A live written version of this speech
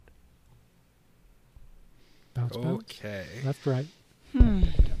Bounce, bounce. Okay. Left, right.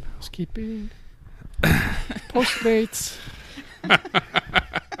 Housekeeping. Postmates.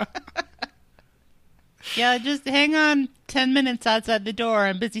 Yeah, just hang on 10 minutes outside the door.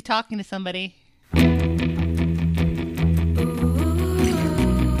 I'm busy talking to somebody.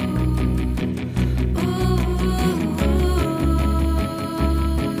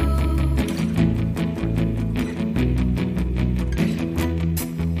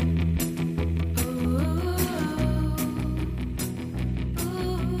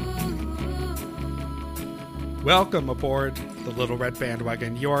 Welcome aboard the Little Red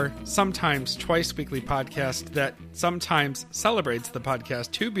Bandwagon, your sometimes twice weekly podcast that sometimes celebrates the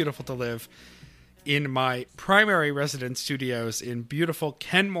podcast Too Beautiful to Live in my primary residence studios in beautiful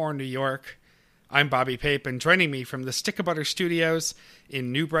Kenmore, New York. I'm Bobby Pape, and joining me from the Stick of Butter Studios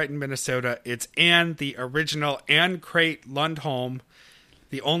in New Brighton, Minnesota, it's Anne, the original Anne Crate Lundholm,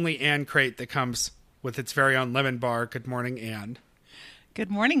 the only Anne Crate that comes with its very own lemon bar. Good morning, Anne.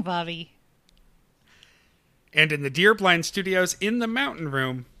 Good morning, Bobby. And in the Deer Blind Studios in the Mountain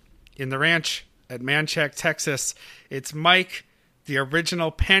Room in the ranch at Manchac, Texas, it's Mike, the original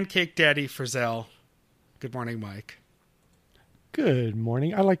Pancake Daddy Frizzell. Good morning, Mike. Good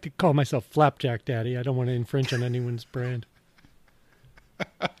morning. I like to call myself Flapjack Daddy. I don't want to infringe on anyone's brand.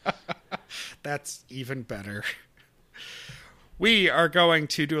 That's even better. We are going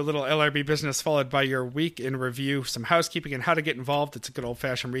to do a little LRB business followed by your week in review, some housekeeping, and how to get involved. It's a good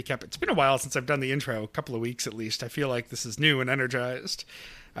old-fashioned recap. It's been a while since I've done the intro, a couple of weeks at least. I feel like this is new and energized.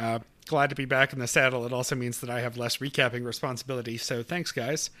 Glad to be back in the saddle. It also means that I have less recapping responsibility, so thanks,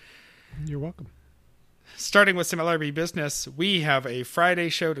 guys. You're welcome. Starting with some LRB business, we have a Friday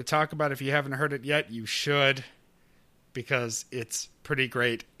show to talk about. If you haven't heard it yet, you should, because it's pretty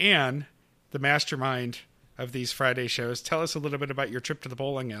great. And the mastermind of these Friday shows, tell us a little bit about your trip to the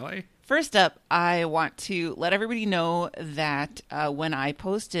bowling alley. First up, I want to let everybody know that when I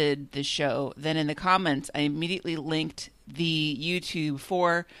posted the show, then in the comments, I immediately linked the YouTube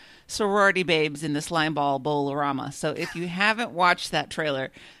for Sorority Babes in the Slimeball Bowl-orama. So if you haven't watched that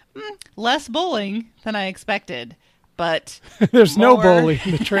trailer, less bowling than I expected, but there's no bowling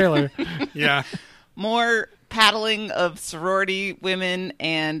in the trailer. Yeah. More paddling of sorority women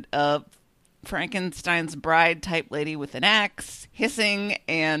and Frankenstein's bride type lady with an axe, hissing,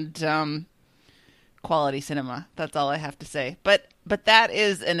 and quality cinema. That's all I have to say. But that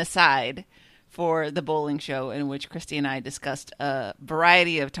is an aside for the bowling show, in which Christy and I discussed a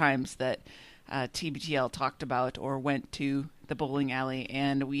variety of times that TBTL talked about or went to the bowling alley,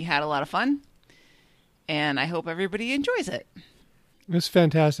 and we had a lot of fun. And I hope everybody enjoys it. It was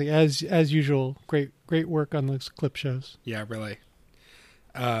fantastic, as usual. Great work on those clip shows. Yeah, really.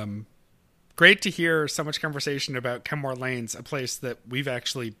 Great to hear so much conversation about Kenmore Lanes, a place that we've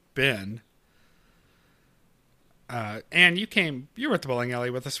actually been. And you were at the bowling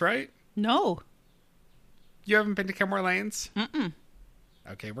alley with us, right? No. You haven't been to Kenmore Lanes? Mm-mm.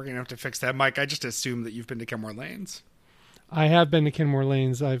 Okay, we're going to have to fix that. Mike, I just assumed that you've been to Kenmore Lanes. I have been to Kenmore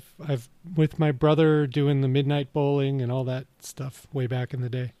Lanes. I've with my brother doing the midnight bowling and all that stuff way back in the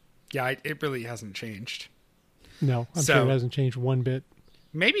day. Yeah, it really hasn't changed. No, I'm sure it hasn't changed one bit.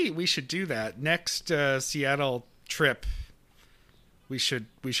 Maybe we should do that next Seattle trip. We should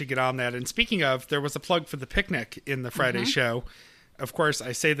get on that. And speaking of, there was a plug for the picnic in the Friday show. Of course,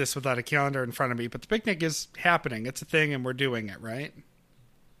 I say this without a calendar in front of me, but the picnic is happening. It's a thing, and we're doing it, right?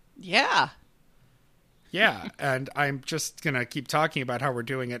 Yeah. Yeah, and I'm just going to keep talking about how we're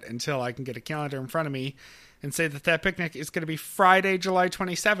doing it until I can get a calendar in front of me and say that picnic is going to be Friday, July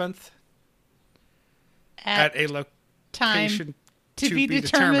 27th at a location to be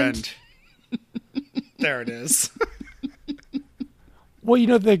determined. There it is.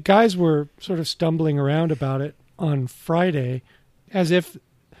 Well, the guys were sort of stumbling around about it on Friday as if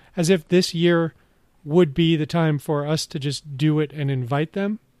this year would be the time for us to just do it and invite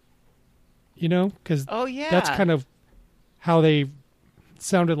them. Because that's kind of how they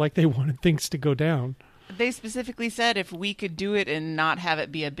sounded like they wanted things to go down. They specifically said if we could do it and not have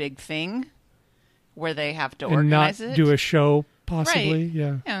it be a big thing where they have to organize it. And not do a show, possibly.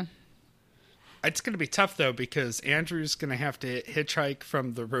 Right. Yeah. It's going to be tough, though, because Andrew's going to have to hitchhike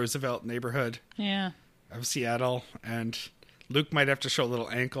from the Roosevelt neighborhood of Seattle, and Luke might have to show a little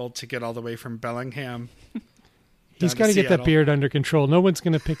ankle to get all the way from Bellingham. He's got to get that beard under control. No one's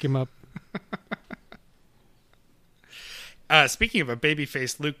going to pick him up. Speaking of a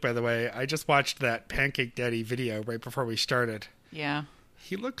baby-faced Luke, by the way, I just watched that Pancake Daddy video right before we started. Yeah.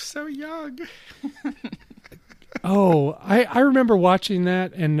 He looks so young. Oh, I remember watching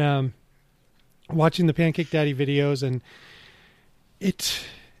that and watching the Pancake Daddy videos, and it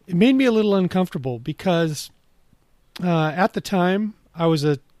made me a little uncomfortable because At the time, I was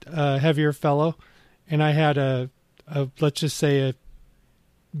a heavier fellow, and I had a let's just say a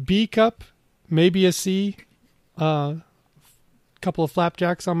B cup, maybe a C, couple of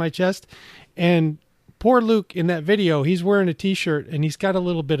flapjacks on my chest, and poor Luke in that video, he's wearing a T-shirt and he's got a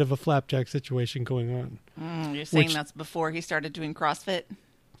little bit of a flapjack situation going on. You're saying that's before he started doing CrossFit?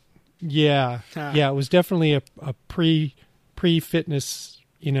 Yeah, yeah, it was definitely a pre-fitness,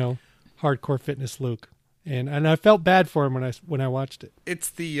 hardcore fitness Luke, and I felt bad for him when I watched it. It's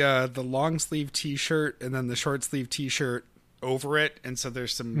the long sleeve T-shirt and then the short sleeve T-shirt over it, and so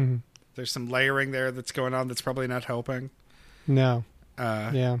there's some layering there that's going on that's probably not helping. No,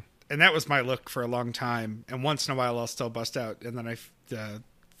 yeah. And that was my look for a long time. And once in a while, I'll still bust out. And then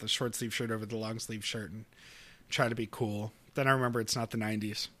the short sleeve shirt over the long sleeve shirt and try to be cool. Then I remember it's not the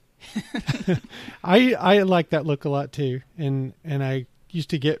 90s. I like that look a lot too. And I used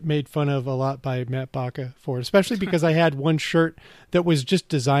to get made fun of a lot by Matt Baca for it, especially because I had one shirt that was just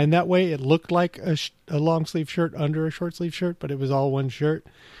designed that way. It looked like a long sleeve shirt under a short sleeve shirt, but it was all one shirt.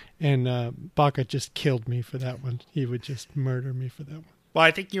 And Baca just killed me for that one. He would just murder me for that one. Well,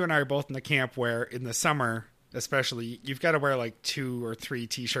 I think you and I are both in the camp where in the summer, especially, you've got to wear like 2 or 3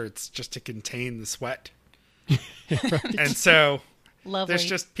 T-shirts just to contain the sweat. Right. And so Lovely. There's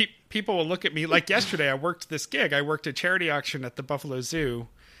just people will look at me. Like yesterday, I worked this gig. I worked a charity auction at the Buffalo Zoo,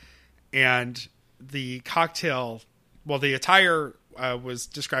 and the attire was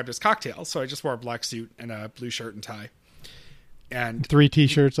described as cocktail. So I just wore a black suit and a blue shirt and tie. And 3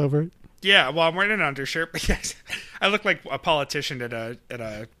 T-shirts over it. Yeah, well, I'm wearing an undershirt, but yes, I look like a politician at a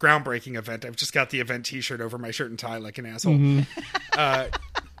groundbreaking event. I've just got the event T-shirt over my shirt and tie, like an asshole. Mm-hmm.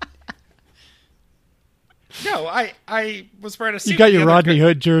 No, I was wearing a suit. You got your Rodney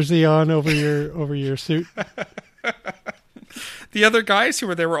Hood jersey on over your suit. The other guys who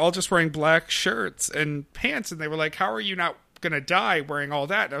were there were all just wearing black shirts and pants, and they were like, "How are you not going to die wearing all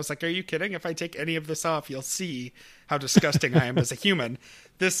that?" And I was like, "Are you kidding? If I take any of this off, you'll see how disgusting I am as a human.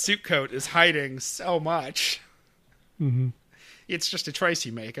 This suit coat is hiding so much." Mm-hmm. It's just a choice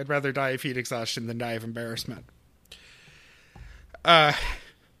you make. I'd rather die of heat exhaustion than die of embarrassment.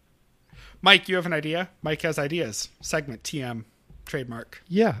 Mike, you have an idea? Mike has ideas. Segment TM trademark.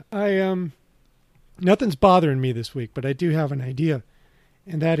 Yeah, nothing's bothering me this week, but I do have an idea,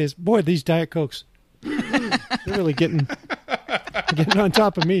 and that is, boy, these Diet Cokes, they're really getting on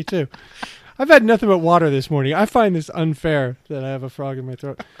top of me too. I've had nothing but water this morning. I find this unfair that I have a frog in my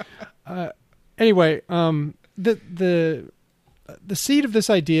throat. Anyway, the seed of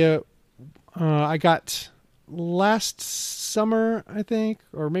this idea I got last summer, I think,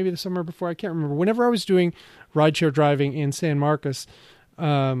 or maybe the summer before. I can't remember. Whenever I was doing rideshare driving in San Marcos,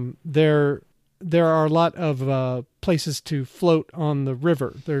 there are a lot of places to float on the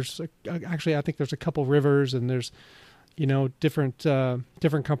river. There's actually, I think there's a couple rivers, and there's different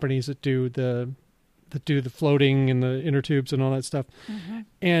companies that do the floating and the inner tubes and all that stuff. Mm-hmm.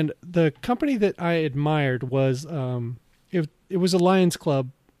 And the company that I admired was it was a Lions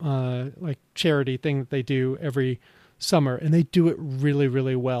Club like charity thing that they do every summer, and they do it really,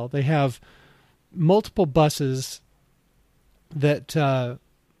 really well. They have multiple buses that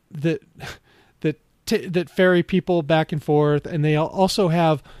ferry people back and forth, and they also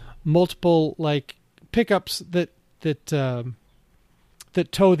have multiple like pickups that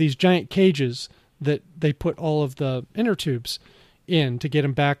tow these giant cages that they put all of the inner tubes in to get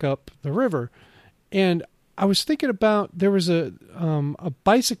them back up the river. And I was thinking about, there was a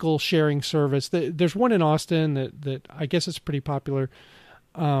bicycle sharing service. There's one in Austin that I guess is pretty popular,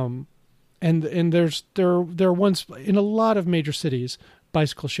 and there are ones in a lot of major cities,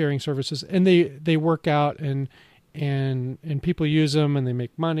 bicycle sharing services, and they work out and people use them and they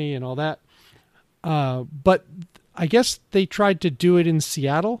make money and all that. But I guess they tried to do it in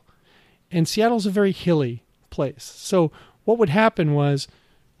Seattle, and Seattle's a very hilly place. So what would happen was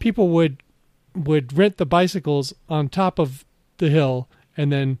people would rent the bicycles on top of the hill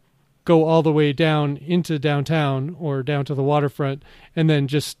and then go all the way down into downtown or down to the waterfront, and then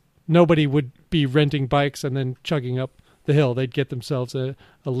just nobody would be renting bikes and then chugging up the hill. They'd get themselves a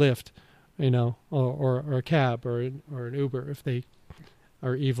Lyft, or a cab or an Uber if they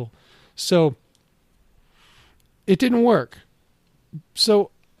are evil. So it didn't work.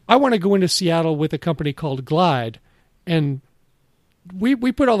 So I want to go into Seattle with a company called Glide, and we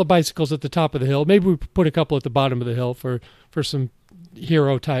put all the bicycles at the top of the hill. Maybe we put a couple at the bottom of the hill for some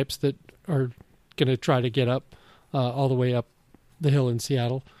hero types that are going to try to get up all the way up the hill in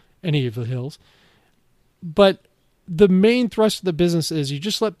Seattle, any of the hills. But the main thrust of the business is you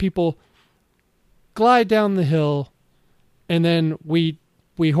just let people glide down the hill, and then we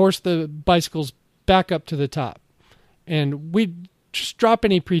horse the bicycles back up to the top. and we just drop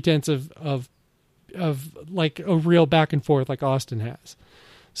any pretense of like a real back and forth like Austin has.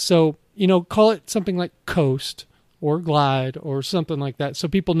 So, call it something like coast or glide or something like that, so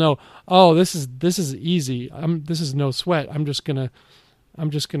people know, oh, this is easy. This is no sweat. I'm just gonna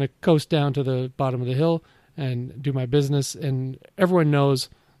coast down to the bottom of the hill and do my business, and everyone knows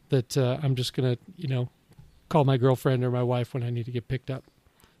that I'm just gonna call my girlfriend or my wife when I need to get picked up.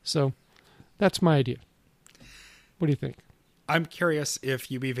 So that's my idea. What do you think? I'm curious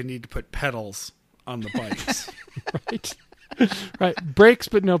if you even need to put pedals on the bikes. Right. Right. Brakes,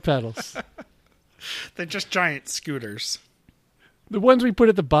 but no pedals. They're just giant scooters. The ones we put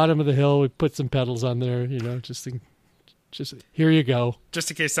at the bottom of the hill, we put some pedals on there, just here you go.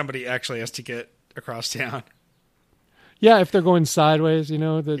 Just in case somebody actually has to get across town. Yeah, if they're going sideways,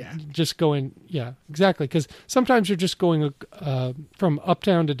 just going, yeah, exactly. Because sometimes you're just going from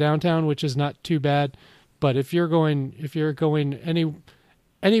uptown to downtown, which is not too bad. But if you're going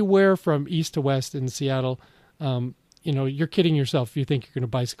anywhere from east to west in Seattle, you're kidding yourself if you think you're going to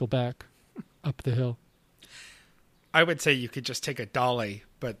bicycle back up the hill. I would say you could just take a dolly,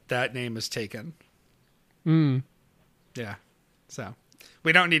 but that name is taken. Yeah. So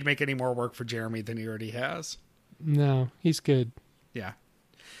we don't need to make any more work for Jeremy than he already has. No, he's good. Yeah.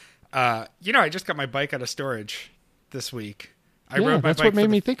 I just got my bike out of storage this week. I rode my that's bike what made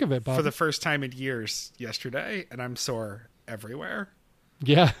me think of it, Bob. for the first time in years yesterday, and I'm sore everywhere.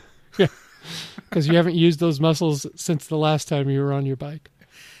 Yeah. Because you haven't used those muscles since the last time you were on your bike.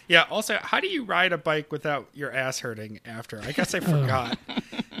 Yeah. Also, how do you ride a bike without your ass hurting after? I guess I forgot.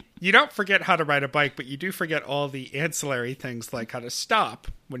 You don't forget how to ride a bike, but you do forget all the ancillary things like how to stop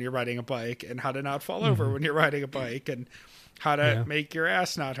when you're riding a bike and how to not fall over when you're riding a bike and how to make your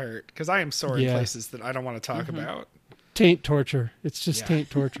ass not hurt. Because I am sore in places that I don't want to talk about. Taint torture. It's just taint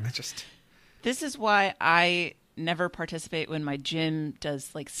torture. This is why I never participate when my gym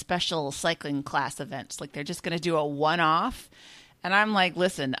does like special cycling class events. Like they're just going to do a one-off. And I'm like,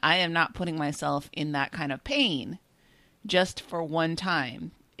 listen, I am not putting myself in that kind of pain just for one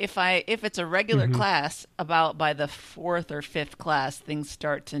time. If it's a regular class, about by the fourth or fifth class, things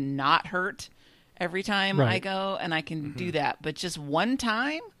start to not hurt every time I go, and I can do that. But just one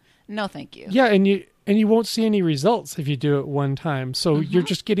time, no, thank you. Yeah, and you won't see any results if you do it one time. So you're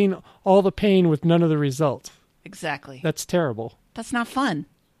just getting all the pain with none of the results. Exactly. That's terrible. That's not fun.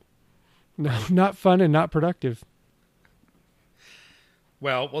 No, not fun and not productive.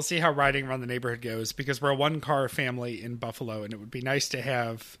 Well, we'll see how riding around the neighborhood goes because we're a one-car family in Buffalo, and it would be nice to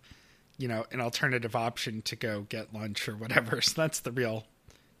have, an alternative option to go get lunch or whatever. So that's the real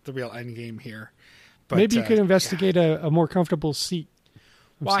end game here. But, maybe you could investigate a more comfortable seat.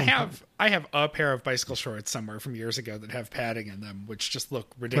 Well, I have a pair of bicycle shorts somewhere from years ago that have padding in them, which just look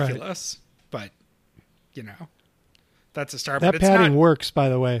ridiculous. Right. But, that's a start. That but padding works, by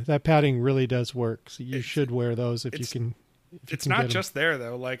the way. That padding really does work. So you should wear those if you can. It's not just there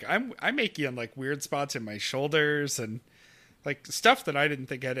though. Like I'm making like weird spots in my shoulders and like stuff that I didn't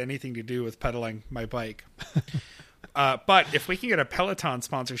think had anything to do with pedaling my bike. But if we can get a Peloton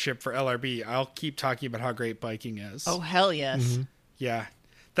sponsorship for LRB, I'll keep talking about how great biking is. Oh, hell yes. Yeah.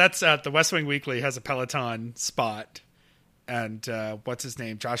 That's the West Wing Weekly has a Peloton spot. And what's his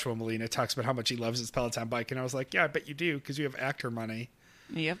name? Joshua Molina talks about how much he loves his Peloton bike. And I was like, yeah, I bet you do because you have actor money.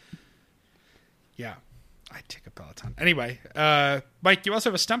 Yep. Yeah. I'd take a Peloton. Anyway, Mike, you also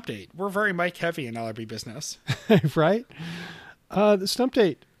have a stump date. We're very Mike heavy in LRB business. Right? The stump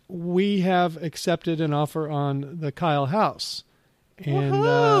date. We have accepted an offer on the Kyle house.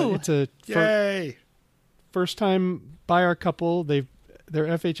 And it's a first time buyer couple. They're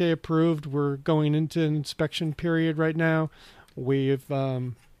FHA approved. We're going into an inspection period right now. We've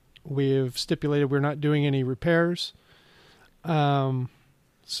stipulated we're not doing any repairs. So,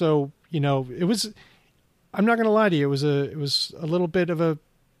 it was... I'm not going to lie to you. It was a little bit of a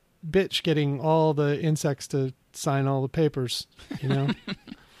bitch getting all the insects to sign all the papers,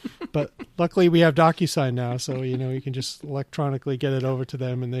 But luckily we have DocuSign now, so you can just electronically get it over to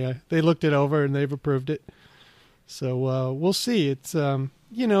them, and they looked it over and they've approved it. So we'll see. It's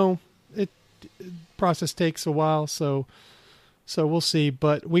process takes a while, so we'll see.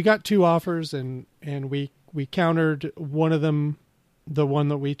 But we got two offers, and we countered one of them, the one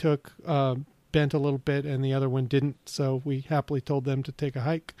that we took. Bent a little bit and the other one didn't, so we happily told them to take a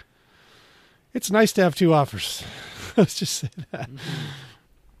hike. It's nice to have two offers. Let's just say that.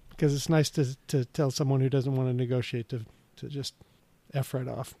 Because it's nice to tell someone who doesn't want to negotiate to just F right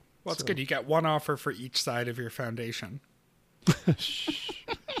off. Well, it's good. You got one offer for each side of your foundation.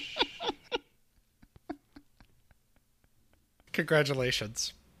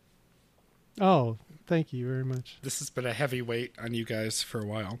 Congratulations. Oh, thank you very much. This has been a heavy weight on you guys for a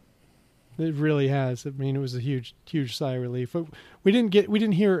while. It really has. I mean, it was a huge sigh of relief. But we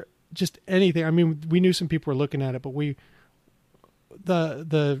didn't hear just anything. I mean, we knew some people were looking at it, but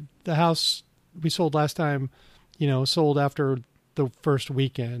the house we sold last time, sold after the first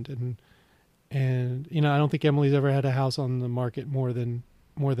weekend, and I don't think Emily's ever had a house on the market more than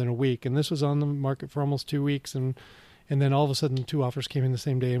a week, and this was on the market for almost 2 weeks, and then all of a sudden 2 offers came in the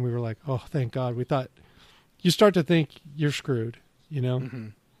same day, and we were like, oh, thank God. We thought, you start to think you're screwed, Mm-hmm.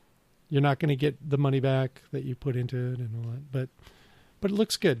 You're not going to get the money back that you put into it and all that, but it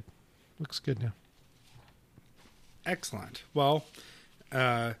looks good. Looks good now. Excellent. Well,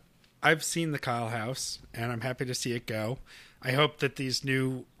 I've seen the Kyle house, and I'm happy to see it go. I hope that these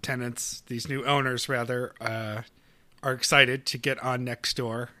new owners rather, are excited to get on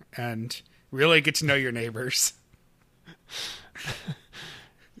Nextdoor and really get to know your neighbors.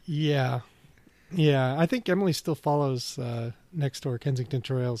 Yeah. I think Emily still follows Nextdoor Kensington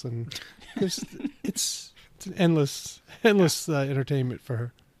Trails, and it's an endless entertainment for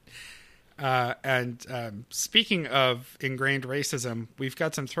her. And speaking of ingrained racism, we've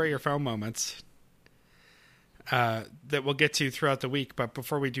got some throw your phone moments that we'll get to throughout the week. But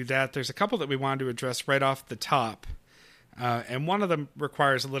before we do that, there's a couple that we wanted to address right off the top. And one of them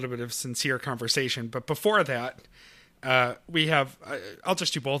requires a little bit of sincere conversation. But before that, we have, I'll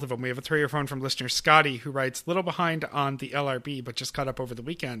just do both of them. We have a throw your phone from listener Scotty, who writes, little behind on the LRB, but just caught up over the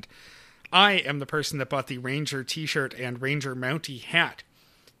weekend. I am the person that bought the Ranger t-shirt and Ranger Mountie hat.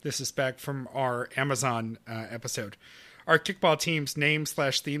 This is back from our Amazon episode. Our kickball team's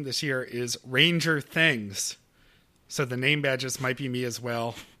name/theme this year is Ranger Things. So the name badges might be me as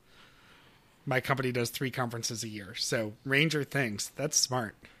well. My company does 3 conferences a year. So Ranger Things. That's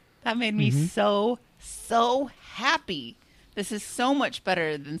smart. That made me so happy. This is so much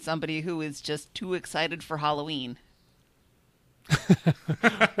better than somebody who is just too excited for Halloween.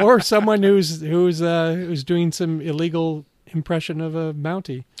 Or someone who's doing some illegal impression of a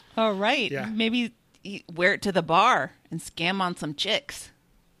Mountie. Oh, right. Yeah. Maybe wear it to the bar and scam on some chicks.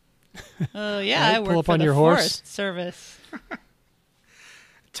 Oh, yeah. Right, I pull work up for on the your horse. Forest Service.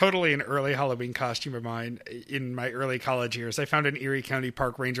 Totally an early Halloween costume of mine. In my early college years, I found an Erie County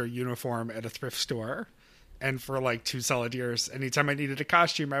Park Ranger uniform at a thrift store. And for like 2 solid years, anytime I needed a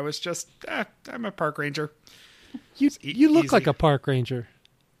costume, I was just, I'm a park ranger. You look Easy. like a park ranger,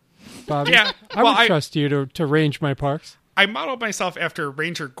 Bobby. Yeah. I would trust you to range my parks. I modeled myself after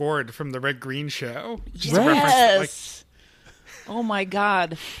Ranger Gord from the Red Green Show. Just Right. a reference to, Yes. Oh, my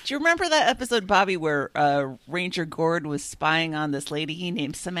God. Do you remember that episode, Bobby, where Ranger Gord was spying on this lady he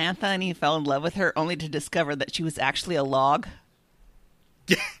named Samantha, and he fell in love with her only to discover that she was actually a log?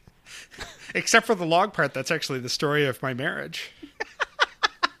 Yeah. Except for the log part, that's actually the story of my marriage.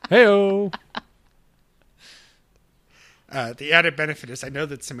 Hey-o. The added benefit is I know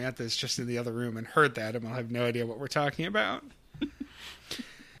that Samantha is just in the other room and heard that and will have no idea what we're talking about.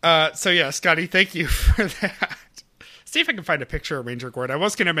 So yeah, Scotty, thank you for that. See if I can find a picture of Ranger Gord. I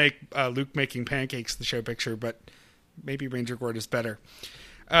was going to make Luke making pancakes the show picture, but maybe Ranger Gord is better.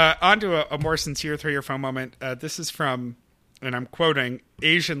 On to a more sincere throw your phone moment. This is from, and I'm quoting,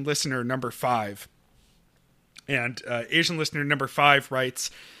 Asian listener number 5. And Asian listener number 5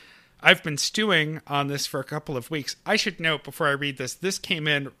 writes, I've been stewing on this for a couple of weeks. I should note before I read this came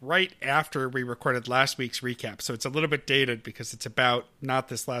in right after we recorded last week's recap. So it's a little bit dated because it's about not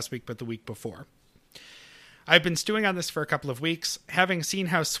this last week, but the week before. I've been stewing on this for a couple of weeks, having seen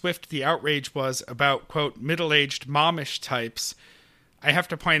how swift the outrage was about, quote, middle-aged momish types. I have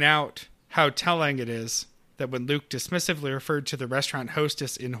to point out how telling it is that when Luke dismissively referred to the restaurant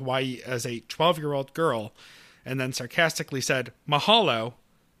hostess in Hawaii as a 12-year-old girl and then sarcastically said, mahalo,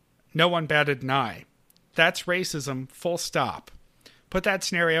 no one batted an eye. That's racism, full stop. Put that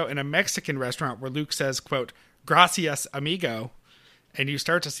scenario in a Mexican restaurant where Luke says, quote, gracias, amigo, and you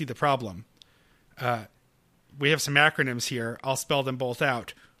start to see the problem. We have some acronyms here. I'll spell them both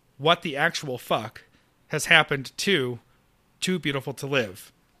out. What the actual fuck has happened to Too Beautiful to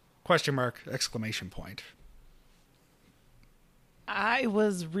Live? Question mark, exclamation point. I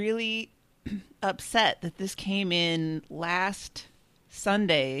was really upset that this came in last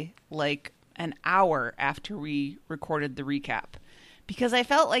Sunday, like an hour after we recorded the recap, because I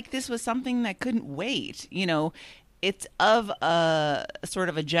felt like this was something that couldn't wait. You know, it's of a sort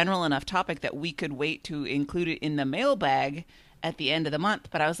of a general enough topic that we could wait to include it in the mailbag at the end of the month.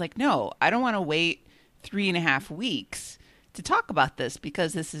 But I was like, no, I don't want to wait 3.5 weeks to talk about this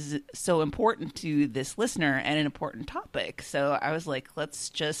because this is so important to this listener and an important topic. So I was like, let's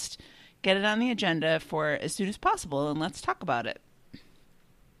just get it on the agenda for as soon as possible and let's talk about it.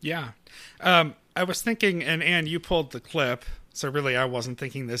 Yeah. I was thinking, and Anne, you pulled the clip, so really I wasn't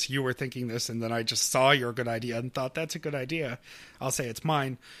thinking this, you were thinking this, and then I just saw your good idea and thought, that's a good idea. I'll say it's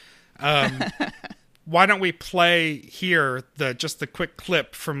mine. Why don't we play here just the quick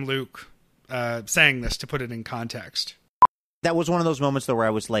clip from Luke saying this to put it in context? That was one of those moments, though, where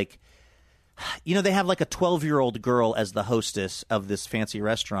I was like, you know, they have like a 12-year-old girl as the hostess of this fancy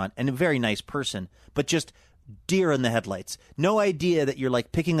restaurant, and a very nice person, but just deer in the headlights. No idea that you're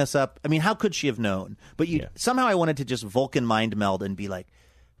like picking us up. I mean, how could she have known? But somehow I wanted to just Vulcan mind meld and be like,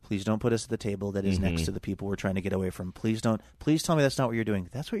 please don't put us at the table that is next to the people we're trying to get away from. Please don't. Please tell me that's not what you're doing.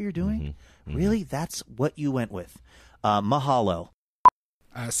 That's what you're doing? Really? That's what you went with? Mahalo.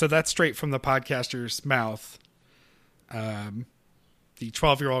 So that's straight from the podcaster's mouth. The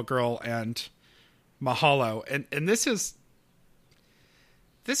 12-year-old girl and mahalo. And this is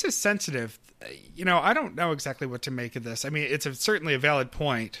sensitive. You know, I don't know exactly what to make of this. I mean, it's certainly a valid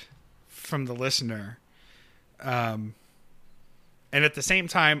point from the listener. And at the same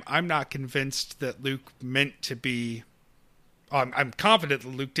time, I'm not convinced that Luke meant to be... I'm confident that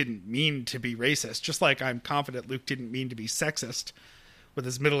Luke didn't mean to be racist, just like I'm confident Luke didn't mean to be sexist with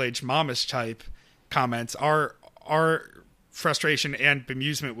his middle-aged momish type comments. Our frustration and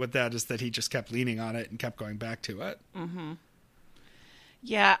bemusement with that is that he just kept leaning on it and kept going back to it. Mm-hmm.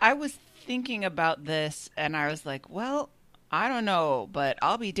 Yeah, I was thinking about this and I was like, well, I don't know, but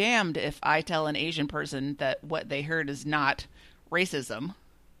I'll be damned if I tell an Asian person that what they heard is not racism.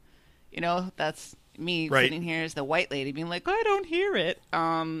 You know, that's me sitting here as the white lady being like, I don't hear it.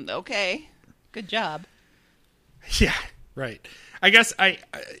 Okay, good job. Yeah, right. I guess I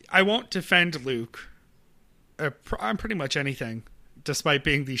won't defend Luke on pretty much anything, despite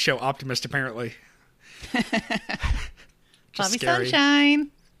being the show optimist, apparently. Bobby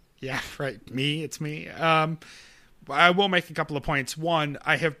Sunshine. Yeah, right. It's me. I will make a couple of points. One,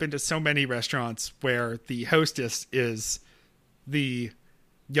 I have been to so many restaurants where the hostess is the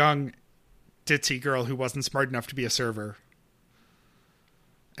young ditzy girl who wasn't smart enough to be a server.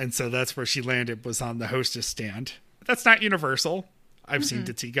 And so that's where she landed, was on the hostess stand. That's not universal. I've seen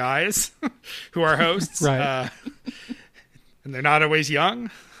ditzy guys who are hosts. Right. And they're not always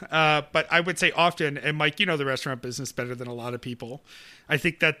young. But I would say often, and Mike, you know the restaurant business better than a lot of people, I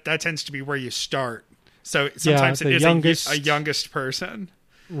think that tends to be where you start. So sometimes it is a youngest person.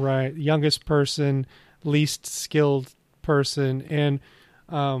 Right. Youngest person, least skilled person. And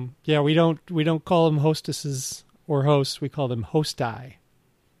we don't call them hostesses or hosts. We call them hosti.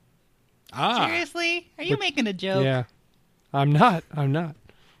 Seriously? Are you making a joke? Yeah. I'm not.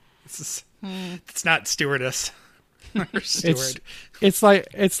 It's not stewardess. Or steward. It's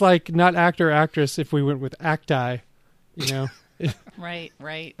like not actor, actress if we went with acti, you know? Right.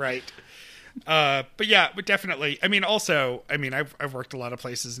 But yeah, but definitely. I mean, also, I've worked a lot of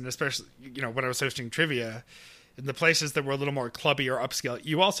places, and especially, you know, when I was hosting trivia, in the places that were a little more clubby or upscale,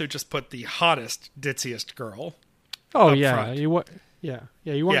 you also just put the hottest, ditziest girl. Oh yeah, front. you want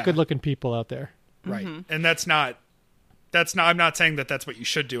good-looking people out there, right? Mm-hmm. And that's not. I'm not saying that that's what you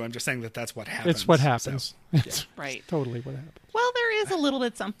should do. I'm just saying that that's what happens. It's what happens. So, it's right. Totally what happens. Well, there is a little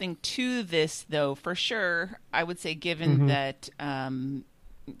bit something to this, though, for sure. I would say, given that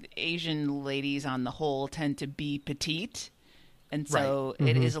Asian ladies on the whole tend to be petite, and so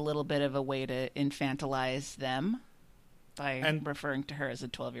it is a little bit of a way to infantilize them by referring to her as a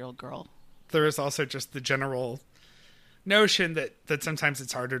 12-year-old girl. There is also just the general notion that sometimes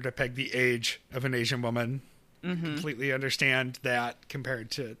it's harder to peg the age of an Asian woman. Completely understand that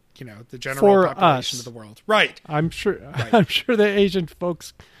compared to, you know, the general population of the world. Right. I'm sure the Asian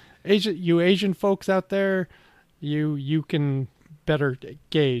folks out there, you can better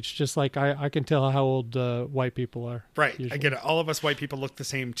gauge, just like I can tell how old white people are. Right. Usually. I get it. All of us white people look the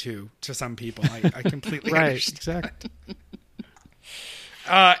same too, to some people. I completely understand. Exactly.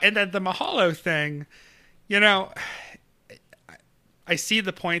 And then the mahalo thing, you know, I see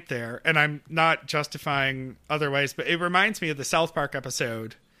the point there, and I'm not justifying other ways, but it reminds me of the South Park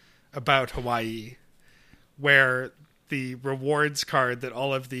episode about Hawaii, where the rewards card that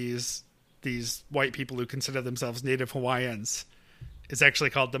all of these white people who consider themselves Native Hawaiians is actually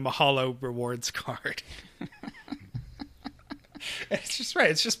called the Mahalo rewards card. It's just right.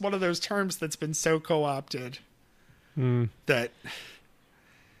 It's just one of those terms that's been so co-opted that,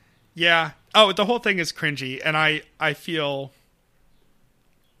 yeah. Oh, the whole thing is cringy, and I feel...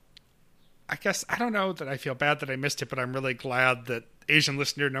 I guess, I don't know that I feel bad that I missed it, but I'm really glad that Asian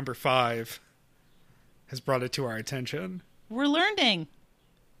listener number 5 has brought it to our attention. We're learning.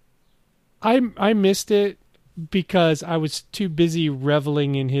 I missed it because I was too busy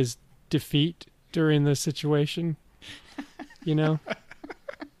reveling in his defeat during the situation. You know?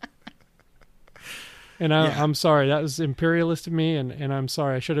 And I'm sorry. That was imperialist of me, and I'm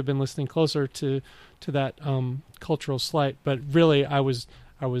sorry. I should have been listening closer to that cultural slight. But really, I was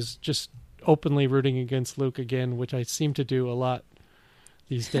just openly rooting against Luke again, which I seem to do a lot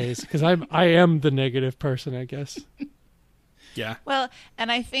these days because I am the negative person, I guess. Yeah. Well,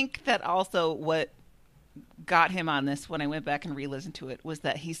 and I think that also what got him on this when I went back and re-listened to it was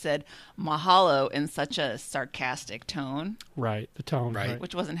that he said mahalo in such a sarcastic tone. Right, the tone. Right.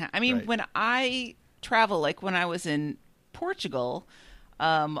 Which wasn't... when I travel, like when I was in Portugal,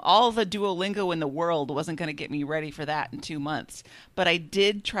 all the Duolingo in the world wasn't going to get me ready for that in 2 months. But I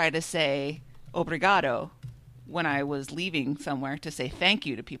did try to say obrigado when I was leaving somewhere, to say thank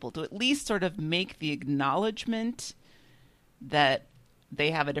you to people, to at least sort of make the acknowledgement that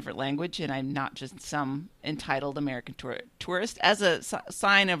they have a different language and I'm not just some entitled American tourist, as a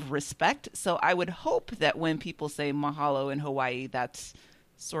sign of respect. So I would hope that when people say mahalo in Hawaii, that's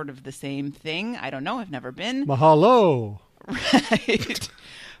sort of the same thing. I don't know. I've never been. Mahalo. Right.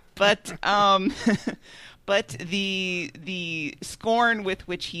 But but the scorn with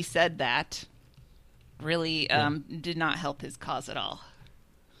which he said that really did not help his cause at all.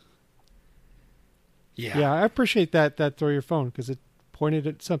 Yeah, I appreciate that throw your phone, because it pointed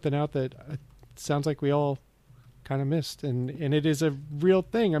at something out that sounds like we all kind of missed, and it is a real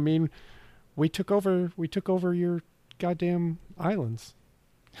thing. I mean, we took over your goddamn islands.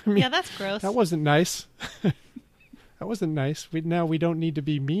 I mean, yeah, that's gross. That wasn't nice. That wasn't nice. We don't need to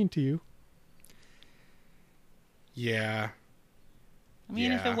be mean to you. Yeah. I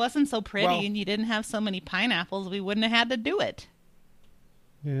mean, if it wasn't so pretty and you didn't have so many pineapples, we wouldn't have had to do it.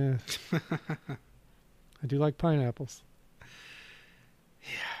 Yeah. I do like pineapples.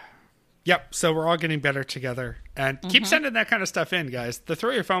 Yep, so we're all getting better together. And keep sending that kind of stuff in, guys. The throw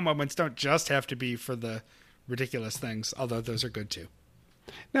your phone moments don't just have to be for the ridiculous things, although those are good too.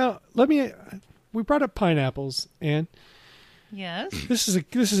 Now, we brought up pineapples, and yes, this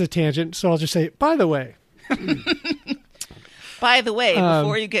is a tangent, so I'll just say, by the way. By the way,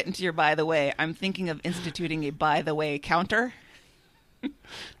 before you get into your by the way, I'm thinking of instituting a by the way counter.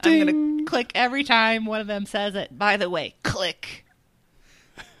 I'm going to click every time one of them says it. By the way, click.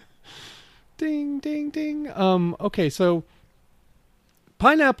 Ding, ding, ding. Okay, so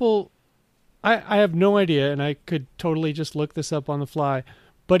pineapple, I have no idea, and I could totally just look this up on the fly,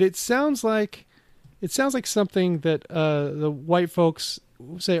 but it sounds like something that the white folks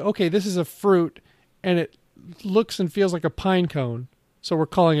say, okay, this is a fruit, and it looks and feels like a pine cone, so we're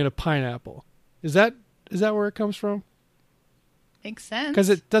calling it a pineapple. Is that where it comes from? Makes sense. Because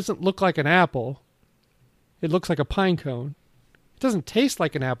it doesn't look like an apple. It looks like a pine cone. It doesn't taste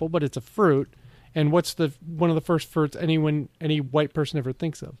like an apple, but it's a fruit. And what's one of the first fruits any white person ever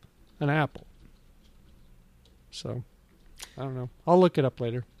thinks of? An apple. So, I don't know. I'll look it up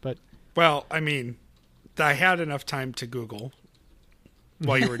later. But well, I mean, I had enough time to Google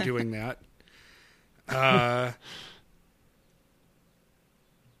while you were doing that.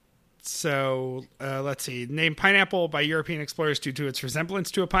 So let's see. Named pineapple by European explorers due to its resemblance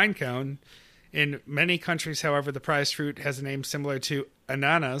to a pine cone. In many countries, however, the prized fruit has a name similar to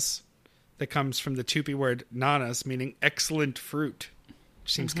ananas that comes from the Tupi word nanas, meaning excellent fruit.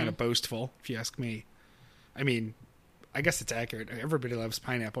 Which seems kind of boastful, if you ask me. I mean, I guess it's accurate. Everybody loves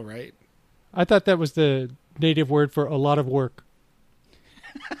pineapple, right? I thought that was the native word for a lot of work.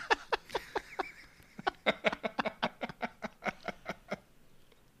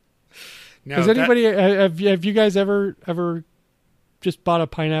 Has anybody have you guys ever just bought a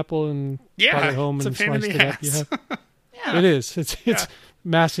pineapple and brought it home and sliced it up? You have? Yeah. It is. It's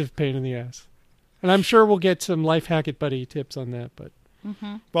massive pain in the ass. And I'm sure we'll get some Life Hack It Buddy tips on that, but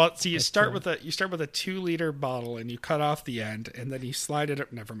well, so you start with a 2-liter bottle and you cut off the end and then you slide it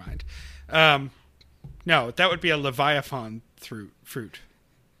up. Never mind. No, that would be a Leviathan fruit.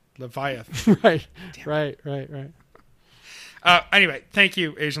 Leviathan. Right. Anyway, thank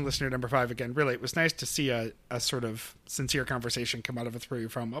you, Asian listener number 5 again. Really, it was nice to see a sort of sincere conversation come out of a throw your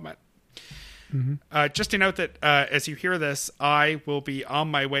phone moment. Just to note that as you hear this, I will be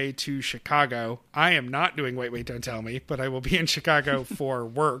on my way to Chicago. I am not doing Wait, Don't Tell Me, but I will be in Chicago for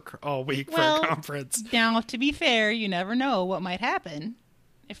work all week for a conference. Now, to be fair, you never know what might happen.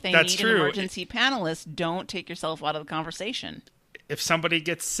 If they need an emergency panelist, don't take yourself out of the conversation. If somebody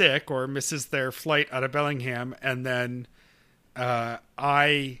gets sick or misses their flight out of Bellingham and then Alonzo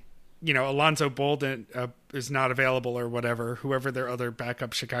Bolden is not available or whatever, whoever their other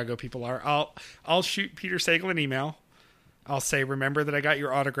backup Chicago people are, I'll shoot Peter Sagal an email. I'll say, remember that I got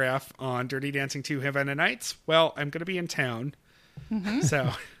your autograph on Dirty Dancing 2 Havana Nights? Well, I'm going to be in town.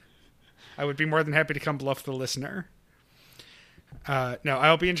 So I would be more than happy to come bluff the listener. No,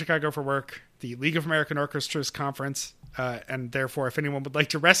 I'll be in Chicago for work, the League of American Orchestras conference. And therefore, if anyone would like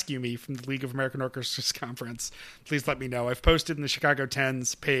to rescue me from the League of American Orchestras conference, please let me know. I've posted in the Chicago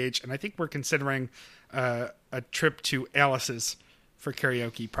 10s page, and I think we're considering a trip to Alice's for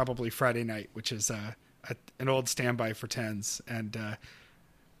karaoke, probably Friday night, which is an old standby for 10s. And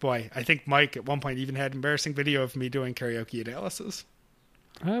boy, I think Mike at one point even had an embarrassing video of me doing karaoke at Alice's.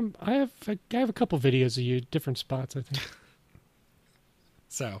 I have a couple videos of you, different spots, I think.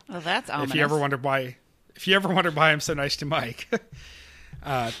 So, well, that's ominous. If you ever wondered why I'm so nice to Mike,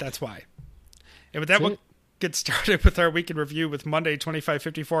 that's why. And with that, we'll get started with our week in review with Monday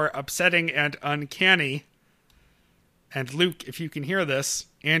 2554, upsetting and uncanny. And Luke, if you can hear this,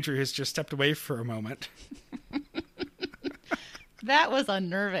 Andrew has just stepped away for a moment. That was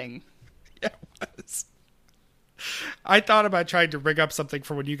unnerving. Yeah, it was. I thought about trying to rig up something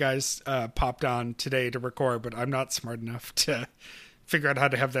for when you guys popped on today to record, but I'm not smart enough to figure out how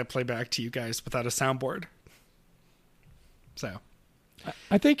to have that play back to you guys without a soundboard. So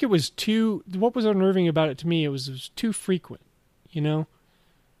I think it was what was unnerving about it to me, it was too frequent, you know?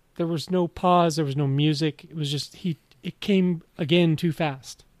 There was no pause, there was no music. It was just, it came again too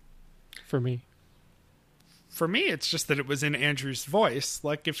fast for me. For me, it's just that it was in Andrew's voice.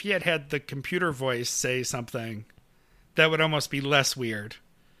 Like, if he had the computer voice say something, that would almost be less weird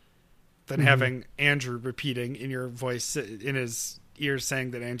than having Andrew repeating in your voice, in his ears,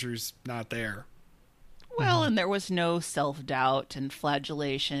 saying that Andrew's not there. Well, and there was no self-doubt and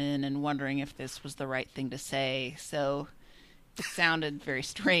flagellation and wondering if this was the right thing to say, so it sounded very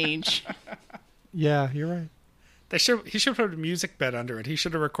strange. Yeah, you're right. He should put a music bed under it. He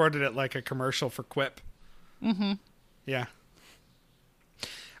should have recorded it like a commercial for Quip. Mm-hmm. Yeah.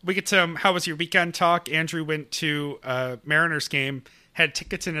 We get to how was your weekend talk. Andrew went to a Mariners game, had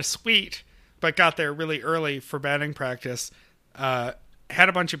tickets in a suite, but got there really early for batting practice. Had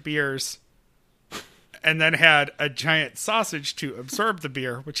a bunch of beers, and then had a giant sausage to absorb the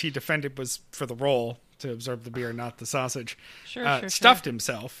beer, which he defended was for the role, to absorb the beer, not the sausage. Stuffed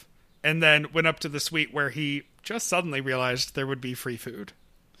himself, and then went up to the suite where he just suddenly realized there would be free food.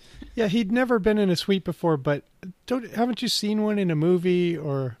 Yeah, he'd never been in a suite before, but haven't you seen one in a movie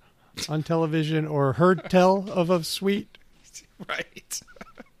or on television or heard tell of a suite? Right.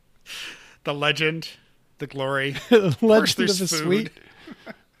 The legend, the glory. The legend of a food. suite.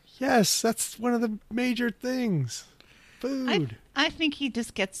 Yes, that's one of the major things. Food. I think he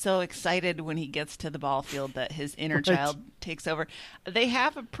just gets so excited when he gets to the ball field that his inner child takes over. They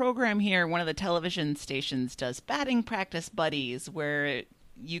have a program here, one of the television stations does batting practice buddies, where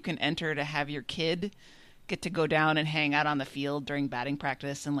you can enter to have your kid get to go down and hang out on the field during batting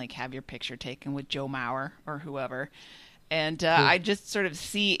practice and like have your picture taken with Joe Mauer or whoever. And I just sort of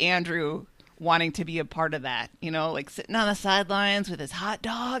see Andrew wanting to be a part of that, you know, like sitting on the sidelines with his hot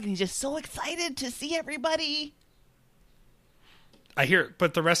dog, and he's just so excited to see everybody. I hear it,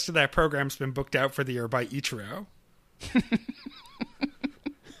 but the rest of that program's been booked out for the year by Ichiro.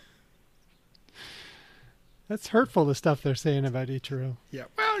 That's hurtful, the stuff they're saying about Ichiro. Yeah,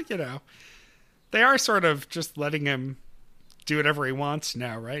 well, you know, they are sort of just letting him do whatever he wants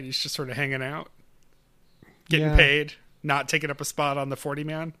now, right? He's just sort of hanging out, getting paid, not taking up a spot on the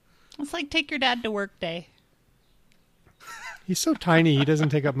 40-man. It's like take your dad to work day. He's so tiny, he doesn't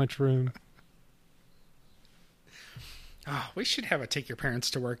take up much room. Oh, we should have a take your parents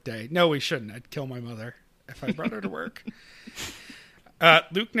to work day. No, we shouldn't. I'd kill my mother if I brought her to work.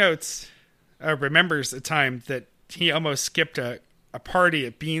 Luke notes, remembers a time that he almost skipped a party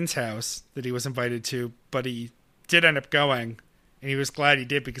at Bean's house that he was invited to, but he did end up going, and he was glad he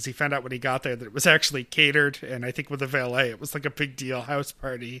did because he found out when he got there that it was actually catered, and I think with a valet, it was like a big deal house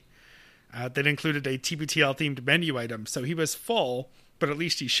party that included a TBTL-themed menu item, so he was full, but at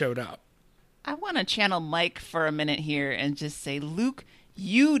least he showed up. I want to channel Mike for a minute here and just say, Luke,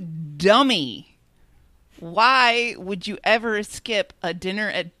 you dummy. Why would you ever skip a dinner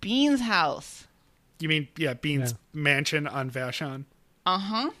at Bean's house? You mean, Bean's mansion on Vashon?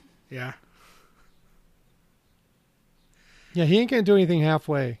 Uh-huh. Yeah. Yeah, he ain't going to do anything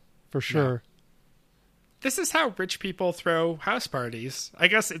halfway, for sure. No. This is how rich people throw house parties. I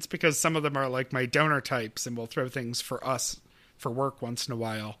guess it's because some of them are like my donor types and will throw things for us for work once in a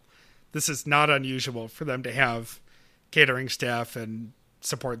while. This is not unusual for them to have catering staff and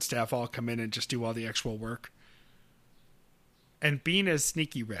support staff all come in and just do all the actual work. And Bean is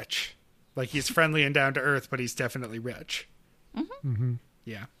sneaky rich. Like, he's friendly and down to earth, but he's definitely rich. Mm-hmm. Mm-hmm.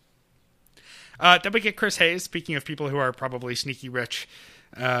 Yeah. Then we get Chris Hayes, speaking of people who are probably sneaky rich,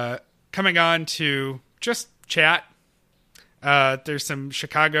 coming on to just chat. There's some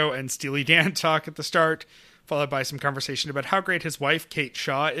Chicago and Steely Dan talk at the start. followed by some conversation about how great his wife, Kate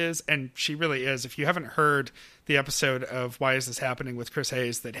Shaw, is. And she really is. If you haven't heard the episode of Why Is This Happening with Chris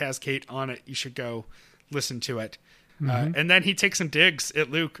Hayes that has Kate on it, you should go listen to it. And then he takes some digs at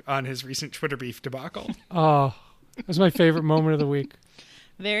Luke on his recent Twitter beef debacle. Oh, that was my favorite moment of the week.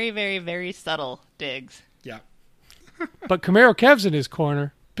 Very, very, very subtle digs. Yeah. But Camaro Kev's in his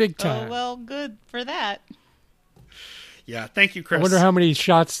corner, big time. Oh, well, good for that. Yeah. Thank you, Chris. I wonder how many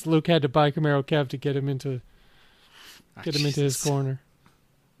shots Luke had to buy Camaro Kev to get him into into his Jesus. corner.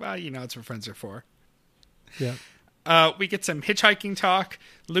 Well, you know, it's what friends are for. Yeah. We get some hitchhiking talk.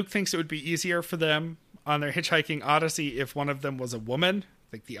 Luke thinks it would be easier for them on their hitchhiking odyssey if one of them was a woman. I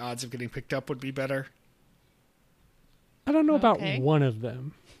think the odds of getting picked up would be better. I don't know Okay. about one of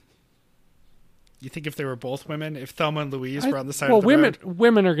them. You think if they were both women, if Thelma and Louise were on the side well, of the women road?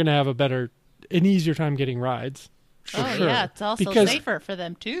 women are going to have an easier time getting rides. Oh, sure. yeah. It's also Because- safer for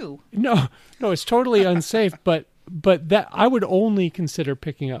them, too. No, it's totally unsafe. But that I would only consider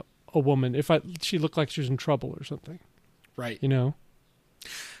picking up a woman if she looked like she was in trouble or something. Right. You know.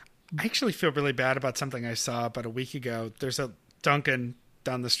 I actually feel really bad about something I saw about a week ago. There's a Dunkin'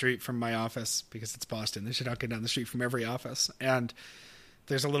 down the street from my office because it's Boston. There's a Dunkin' down the street from every office. And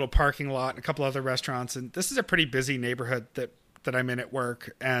there's a little parking lot and a couple other restaurants. And this is a pretty busy neighborhood that I'm in at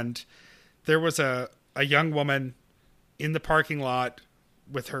work. And there was a young woman in the parking lot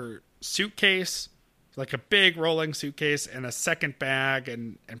with her suitcase, like a big rolling suitcase, and a second bag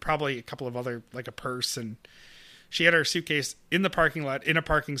and probably a couple of other, like a purse. And she had her suitcase in the parking lot, in a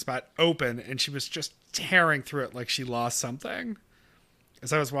parking spot, open, and she was just tearing through it like she lost something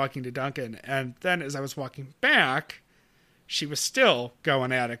as I was walking to Dunkin'. And then as I was walking back, she was still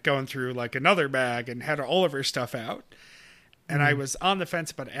going at it, going through like another bag and had all of her stuff out. And I was on the fence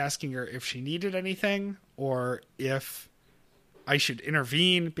about asking her if she needed anything or if I should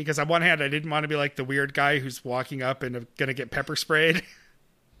intervene, because on one hand, I didn't want to be like the weird guy who's walking up and going to get pepper sprayed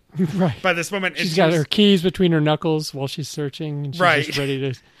Right. by this woman. And She's she got was- her keys between her knuckles while she's searching. And she's Right. just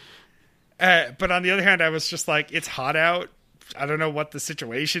ready to. But on the other hand, I was just like, it's hot out. I don't know what the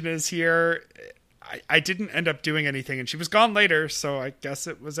situation is here. I didn't end up doing anything, and she was gone later, so I guess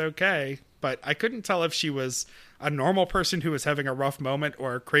it was okay. But I couldn't tell if she was a normal person who was having a rough moment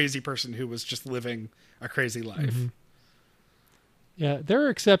or a crazy person who was just living a crazy life. Mm-hmm. Yeah, there are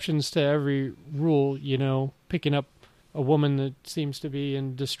exceptions to every rule. You know, picking up a woman that seems to be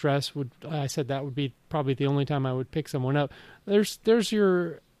in distress I said that would be probably the only time I would pick someone up. There's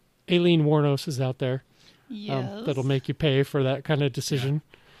your Aileen Wuornos out there. Yes. That'll make you pay for that kind of decision.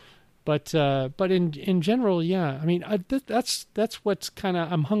 But in general, yeah. I mean, that's what's kind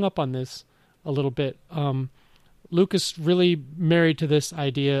of, I'm hung up on this a little bit. Lucas really married to this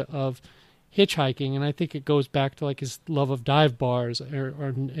idea of hitchhiking, and I think it goes back to like his love of dive bars or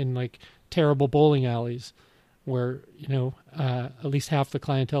in like terrible bowling alleys, where at least half the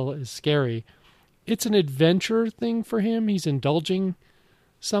clientele is scary. It's an adventure thing for him. He's indulging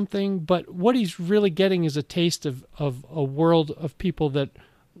something, but what he's really getting is a taste of a world of people that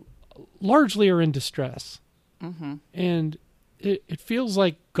largely are in distress. Mm-hmm. And it feels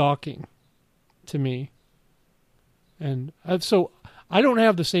like gawking to me. And so I don't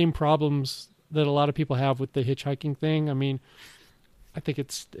have the same problems that a lot of people have with the hitchhiking thing. I mean, I think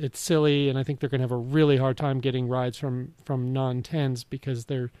it's silly, and I think they're going to have a really hard time getting rides from non-10s because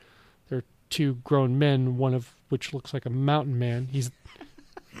they're two grown men, one of which looks like a mountain man. He's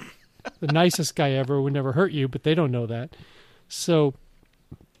the nicest guy ever, would never hurt you, but they don't know that. So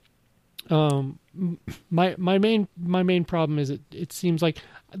my main problem is it seems like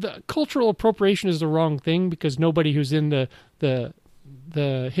the cultural appropriation is the wrong thing, because nobody who's in the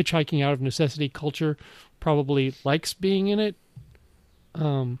hitchhiking out of necessity culture probably likes being in it.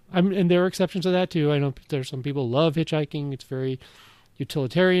 And there are exceptions to that too. I know there's some people who love hitchhiking. It's very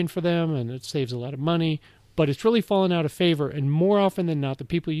utilitarian for them, and it saves a lot of money. But it's really fallen out of favor, and more often than not, the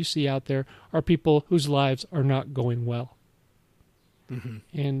people you see out there are people whose lives are not going well. Mm-hmm.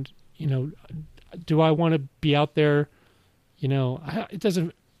 And do I want to be out there?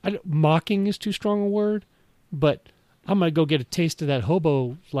 Mocking is too strong a word, but I'm gonna go get a taste of that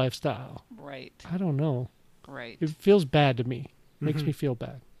hobo lifestyle. Right. I don't know. Right. It feels bad to me. Makes Mm-hmm. me feel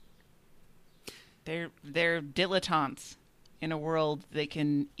bad. They're dilettantes in a world they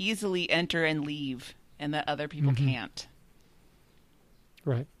can easily enter and leave, and that other people Mm-hmm. can't.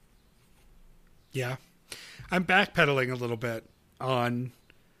 Right. Yeah. I'm backpedaling a little bit on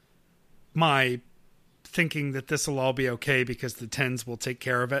my thinking that this will all be okay because the 10s will take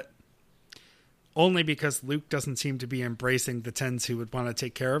care of it. Only because Luke doesn't seem to be embracing the 10s who would want to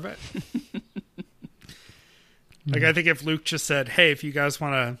take care of it. Like, I think if Luke just said, hey, if you guys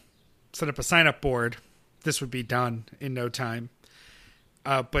want to set up a sign-up board, this would be done in no time.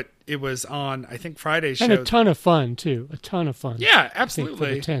 But it was on, I think, Friday's show. And a ton of fun, too. A ton of fun. Yeah, I think, absolutely.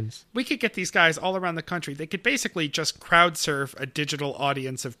 for the Tens. We could get these guys all around the country. They could basically just crowd surf a digital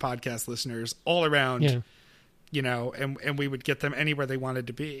audience of podcast listeners all around, Yeah. you know, and we would get them anywhere they wanted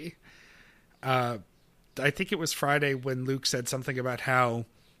to be. I think it was Friday when Luke said something about how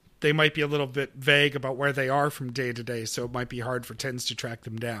they might be a little bit vague about where they are from day to day, so it might be hard for Tens to track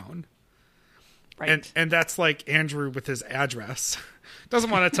them down. Right. And that's like Andrew with his address. Doesn't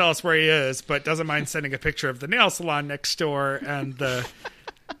want to tell us where he is, but doesn't mind sending a picture of the nail salon next door and the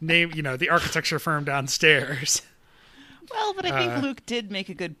name, you know, the architecture firm downstairs. Well, but I think Luke did make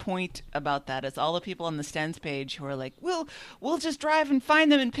a good point about that. As all the people on the Stens page who are like, we'll just drive and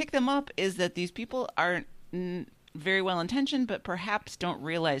find them and pick them up, is that these people aren't very well intentioned, but perhaps don't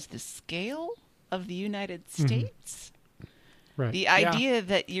realize the scale of the United States. Right. The idea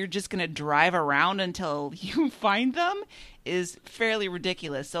that you're just going to drive around until you find them is fairly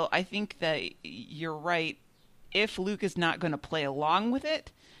ridiculous. So I think that you're right. If Luke is not going to play along with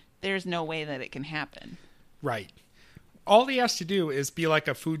it, there's no way that it can happen. Right. All he has to do is be like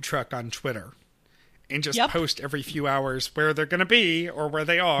a food truck on Twitter and just post every few hours where they're going to be or where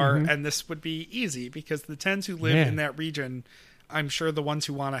they are. And this would be easy because the Tens who live in that region, I'm sure the ones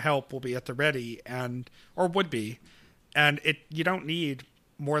who want to help will be at the ready or would be. And you don't need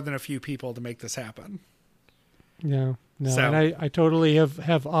more than a few people to make this happen. No. So- And I totally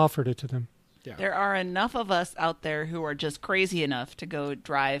have offered it to them. Yeah. There are enough of us out there who are just crazy enough to go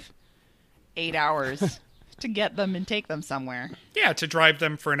drive 8 hours to get them and take them somewhere. Yeah, to drive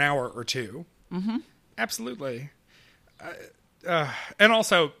them for an hour or two. Mm-hmm. Absolutely. And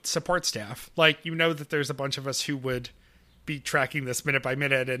also support staff. Like, you know that there's a bunch of us who would be tracking this minute by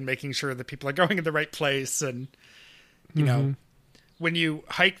minute and making sure that people are going in the right place. And, you know, when you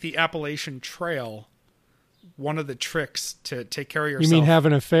hike the Appalachian Trail, one of the tricks to take care of yourself... You mean have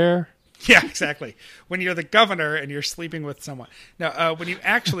an affair? Yeah, exactly. When you're the governor and you're sleeping with someone. Now, when you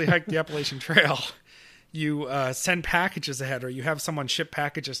actually hike the Appalachian Trail... You send packages ahead, or you have someone ship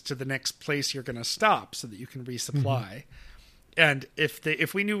packages to the next place you're going to stop so that you can resupply. And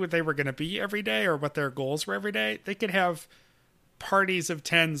if we knew what they were going to be every day or what their goals were every day, they could have parties of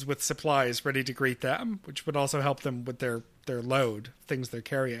Tens with supplies ready to greet them, which would also help them with their load, things they're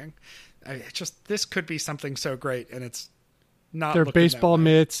carrying. This could be something so great, and it's not. Their looking baseball that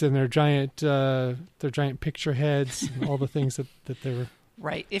way. mitts and their giant picture heads and all the things that they were.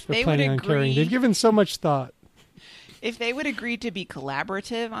 Right. If They're they would planning on carrying. They've agree, given so much thought. if they would agree to be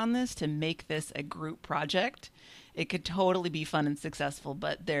collaborative on this, to make this a group project, it could totally be fun and successful.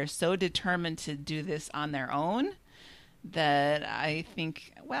 But they're so determined to do this on their own that I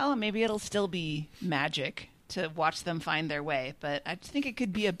think, well, maybe it'll still be magic to watch them find their way. But I think it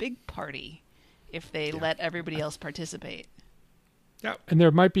could be a big party if they let everybody else participate. Yep. And there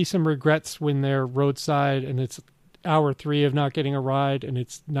might be some regrets when they're roadside and it's hour 3 of not getting a ride and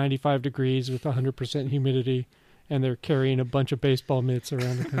it's 95 degrees with 100% humidity and they're carrying a bunch of baseball mitts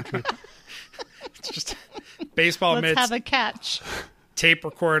around the country. It's just baseball Let's mitts, have a catch. tape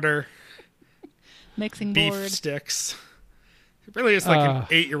recorder, Mixing beef board. sticks. It really is like an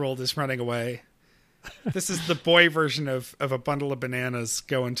 8-year-old is running away. This is the boy version of a bundle of bananas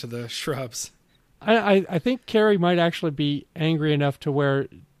going to the shrubs. I think Carrie might actually be angry enough to where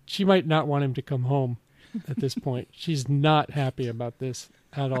she might not want him to come home at this point. She's not happy about this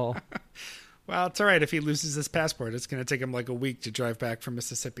at all. Well, it's all right. If he loses his passport, it's going to take him like a week to drive back from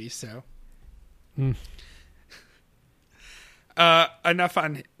Mississippi. So, enough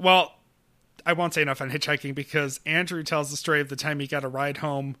on. Well, I won't say enough on hitchhiking because Andrew tells the story of the time he got a ride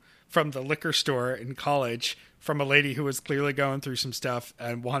home from the liquor store in college from a lady who was clearly going through some stuff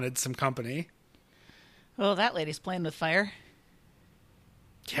and wanted some company. Well, that lady's playing with fire.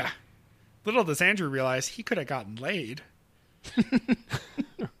 Yeah. Little does Andrew realize he could have gotten laid.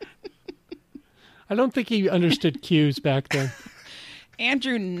 I don't think he understood cues back then.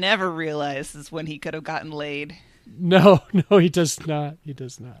 Andrew never realizes when he could have gotten laid. No, he does not. He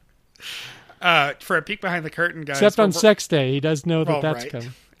does not. For a peek behind the curtain, guys. Except on sex day, he does know that Well, that's right.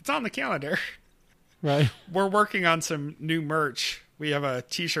 coming. It's on the calendar. Right. We're working on some new merch. We have a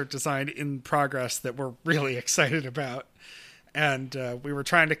t-shirt design in progress that we're really excited about. And we were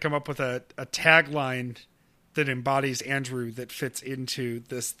trying to come up with a tagline that embodies Andrew that fits into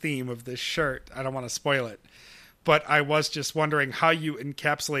this theme of this shirt. I don't want to spoil it. But I was just wondering how you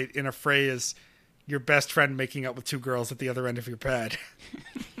encapsulate in a phrase your best friend making out with 2 girls at the other end of your bed.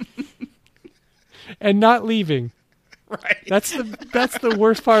 And not leaving. Right. That's the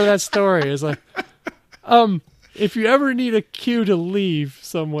worst part of that story is like, if you ever need a cue to leave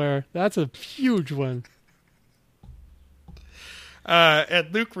somewhere, that's a huge one.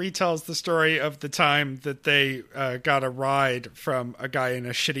 And Luke retells the story of the time that they got a ride from a guy in a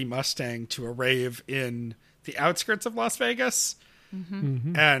shitty Mustang to a rave in the outskirts of Las Vegas.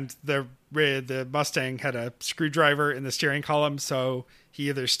 Mm-hmm. And the Mustang had a screwdriver in the steering column, so he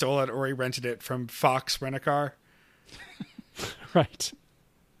either stole it or he rented it from Fox Rent-A-Car. Right.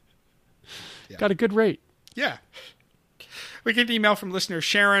 Yeah. Got a good rate. Yeah. We get an email from listener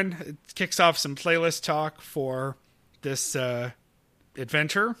Sharon. It kicks off some playlist talk for this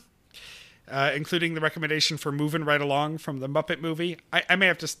adventure, including the recommendation for Moving Right Along from the Muppet movie. I may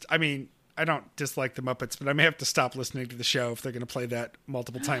have to... I don't dislike the Muppets, but I may have to stop listening to the show if they're going to play that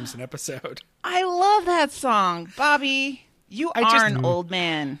multiple times an episode. I love that song. Bobby, you are an old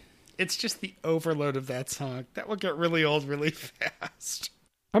man. It's just the overload of that song. That will get really old really fast.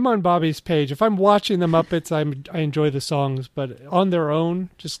 I'm on Bobby's page. If I'm watching the Muppets, I enjoy the songs, but on their own,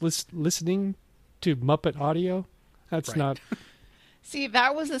 just listening to Muppet audio, that's Right. not... See,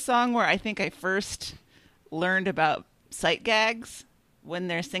 that was a song where I think I first learned about sight gags when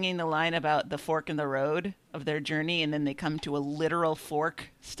they're singing the line about the fork in the road of their journey, and then they come to a literal fork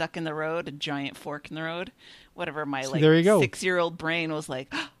stuck in the road, a giant fork in the road. Whatever my there you go. 6-year-old brain was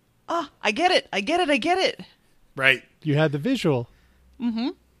like, oh, I get it. Right. You had the visual. Mm-hmm.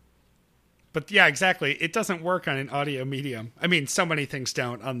 But yeah, exactly. It doesn't work on an audio medium. I mean, so many things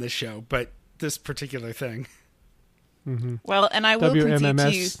don't on this show, but this particular thing. Mm-hmm. Well, and I will concede to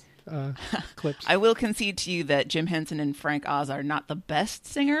you. WMMS clips. I will concede to you that Jim Henson and Frank Oz are not the best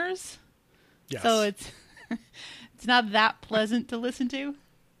singers, Yes. so it's not that pleasant to listen to.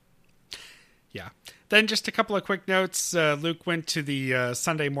 Yeah. Then just a couple of quick notes. Luke went to the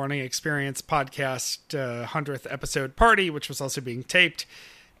Sunday Morning Experience podcast 100th episode party, which was also being taped.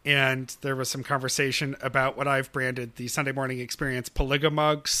 And there was some conversation about what I've branded the Sunday Morning Experience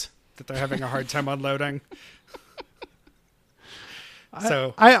polygomugs that they're having a hard time unloading.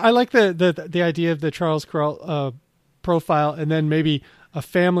 So I like the idea of the Charles Kuralt profile, and then maybe a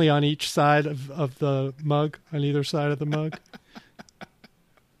family on each side of the mug, on either side of the mug.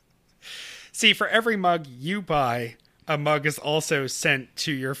 see, for every mug you buy, a mug is also sent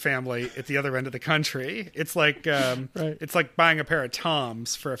to your family at the other end of the country. It's like Right. It's like buying a pair of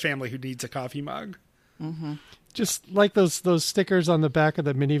Toms for a family who needs a coffee mug. Mm-hmm. Just like those stickers on the back of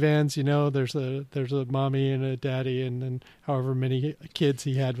the minivans, you know, there's a mommy and a daddy, and then however many kids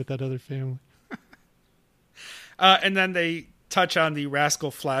he had with that other family. And then they touch on the Rascal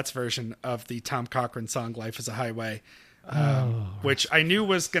Flatts version of the Tom Cochrane song "Life Is a Highway," which I knew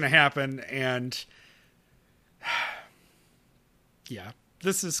was going to happen, and yeah,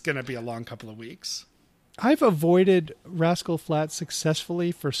 this is going to be a long couple of weeks. I've avoided Rascal Flatts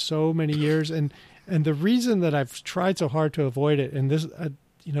successfully for so many years, and the reason that I've tried so hard to avoid it, and this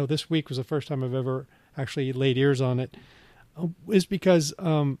this week was the first time I've ever actually laid ears on it, is because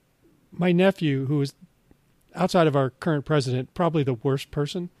my nephew, who is outside of our current president, probably the worst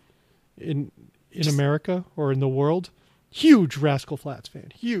person in America or in the world, huge Rascal Flatts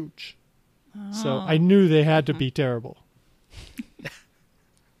fan, huge. So I knew they had to be terrible.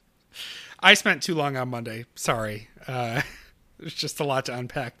 I spent too long on Monday. Sorry. There's just a lot to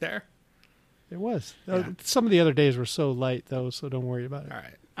unpack there. It was. Yeah. Some of the other days were so light, though, so don't worry about it. All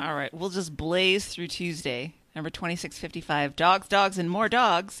right. All right, we'll just blaze through Tuesday, number 2655, Dogs, Dogs, and More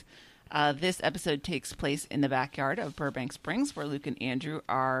Dogs. This episode takes place in the backyard of Burbank Springs, where Luke and Andrew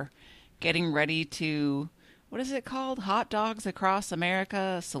are getting ready to, what is it called? Hot Dogs Across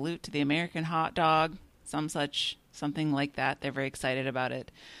America, a salute to the American hot dog, something like that. They're very excited about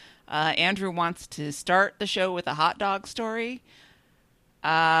it. Andrew wants to start the show with a hot dog story.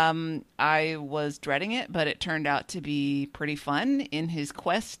 I was dreading it, but it turned out to be pretty fun in his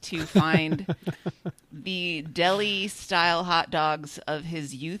quest to find the deli-style hot dogs of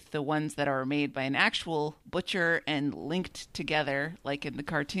his youth, the ones that are made by an actual butcher and linked together, like in the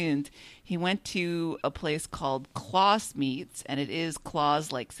cartoons. He went to a place called Claus Meats, and it is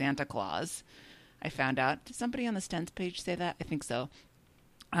Claus like Santa Claus. I found out. Did somebody on the Stents page say that? I think so.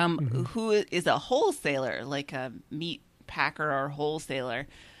 Who is a wholesaler, like a meat packer or wholesaler.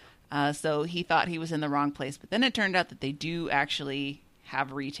 So he thought he was in the wrong place, but then it turned out that they do actually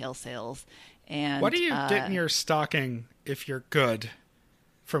have retail sales. And what do you get in your stocking if you're good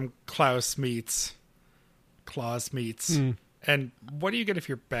from Claus Meats? And what do you get if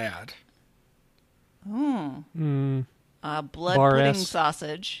you're bad? blood Bar pudding S.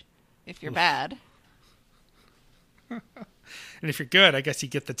 sausage if you're bad. And if you're good, I guess you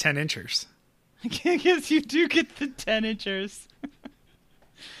get the 10 inchers. I guess you do get the 10 inchers.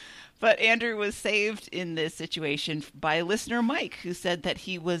 But Andrew was saved in this situation by listener Mike, who said that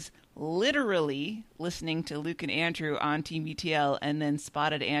he was literally listening to Luke and Andrew on TBTL and then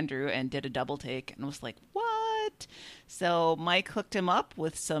spotted Andrew and did a double take and was like, what? So Mike hooked him up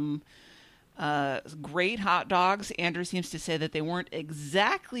with some great hot dogs. Andrew seems to say that they weren't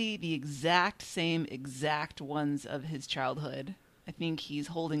exactly the same ones of his childhood. I think he's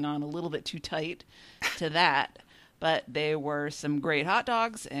holding on a little bit too tight to that. But they were some great hot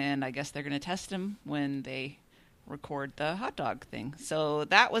dogs, and I guess they're going to test them when they record the hot dog thing. So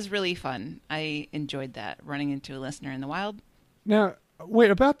that was really fun. I enjoyed that, running into a listener in the wild. Now,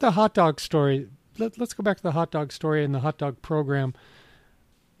 wait, about the hot dog story. Let's go back to the hot dog story and the hot dog program.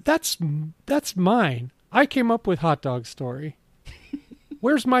 That's mine. I came up with hot dog story.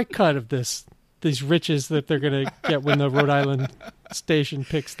 Where's my cut of these riches that they're going to get when the Rhode Island station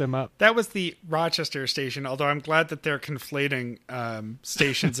picks them up? That was the Rochester station, although I'm glad that they're conflating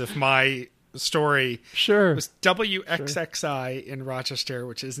stations. If my story was WXXI in Rochester,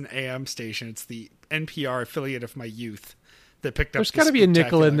 which is an AM station. It's the NPR affiliate of my youth that picked up. There's got to be a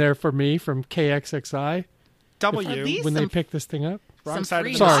nickel in there for me from KXXI. When they pick this thing up. Wrong side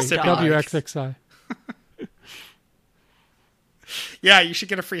of the Sorry, Mississippi. WXXI. Yeah, you should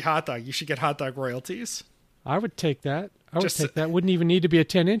get a free hot dog. You should get hot dog royalties. I would take that. Take that. Wouldn't even need to be a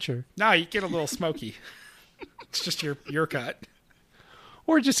 10-incher. No, you get a little smoky. It's just your cut.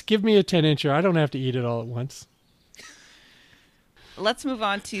 Or just give me a 10-incher. I don't have to eat it all at once. Let's move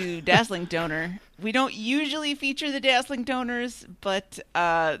on to Dazzling Donor. We don't usually feature the Dazzling Donors, but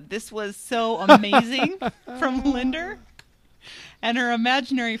this was so amazing from Linder and her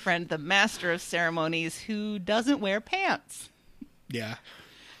imaginary friend, the Master of Ceremonies, who doesn't wear pants. Yeah.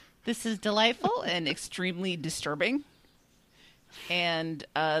 This is delightful and extremely disturbing. And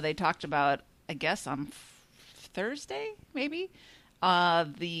they talked about, I guess, on Thursday, maybe,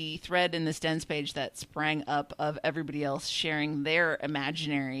 the thread in the Stens page that sprang up of everybody else sharing their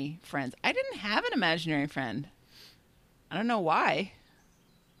imaginary friends. I didn't have an imaginary friend. I don't know why.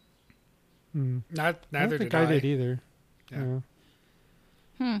 Neither I don't think I did either. Yeah.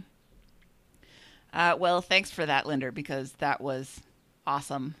 Well, thanks for that, Linder, because that was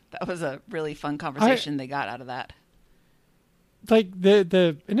awesome. That was a really fun conversation they got out of that. Like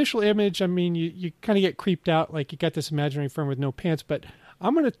the initial image, I mean, you kind of get creeped out, like you got this imaginary friend with no pants, but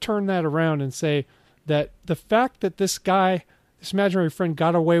I'm going to turn that around and say that the fact that this imaginary friend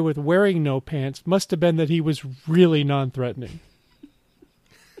got away with wearing no pants must have been that he was really non-threatening.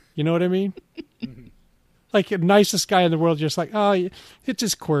 You know what I mean? Like the nicest guy in the world, just like, oh, it's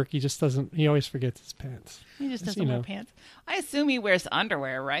just quirk. He always forgets his pants. He just doesn't wear pants. I assume he wears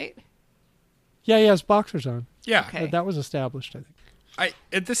underwear, right? Yeah, he has boxers on. Yeah. Okay. That was established, I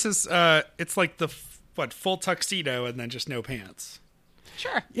think. This is, it's like the, full tuxedo and then just no pants.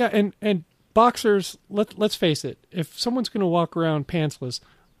 Sure. Yeah, and boxers, let's face it, if someone's going to walk around pantsless,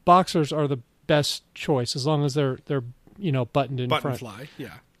 boxers are the best choice as long as they're buttoned in front. Button fly,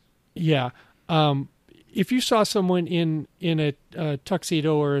 yeah. Yeah. If you saw someone in a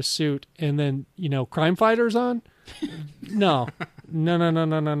tuxedo or a suit and then, crime fighters on, no.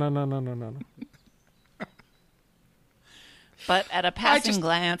 No. But at a passing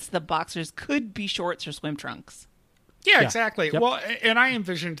glance, the boxers could be shorts or swim trunks. Yeah, exactly. Yep. Well, and I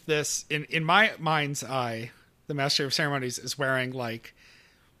envisioned this in my mind's eye. The Master of Ceremonies is wearing like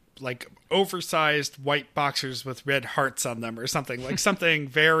oversized white boxers with red hearts on them, or something like something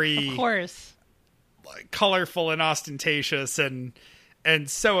very, of course, like, colorful and ostentatious, and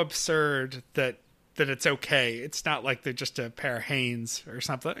so absurd that it's okay. It's not like they're just a pair of Hanes or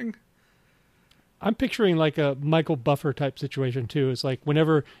something. I'm picturing like a Michael Buffer type situation too. It's like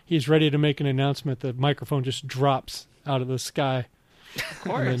whenever he's ready to make an announcement, the microphone just drops out of the sky. Of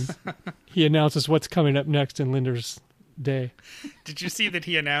course. And he announces what's coming up next in Linder's day. Did you see that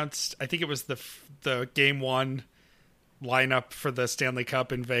he announced, I think it was the Game 1 lineup for the Stanley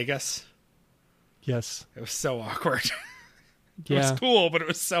Cup in Vegas? Yes. It was so awkward. It Yeah. was cool, but it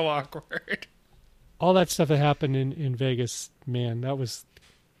was so awkward. All that stuff that happened in Vegas, man, that was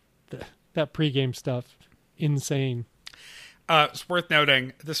that pregame stuff, insane. It's worth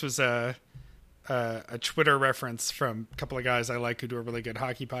noting, this was a Twitter reference from a couple of guys I like who do a really good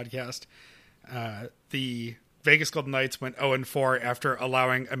hockey podcast. The Vegas Golden Knights went 0-4 after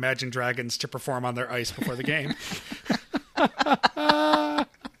allowing Imagine Dragons to perform on their ice before the game.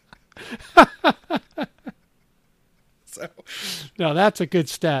 So, no, that's a good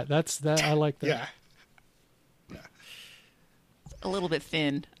stat. I like that. Yeah. A little bit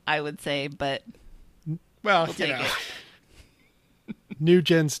thin, I would say, but Well, we'll take it. New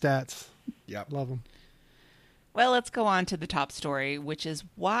gen stats. Yep. Love them. Well, let's go on to the top story, which is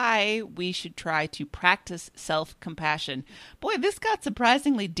why we should try to practice self-compassion. Boy, this got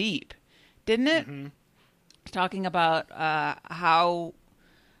surprisingly deep, didn't it? Mm-hmm. Talking about how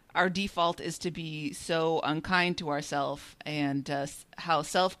our default is to be so unkind to ourselves, and how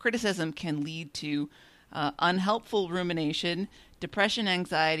self-criticism can lead to unhelpful rumination, depression,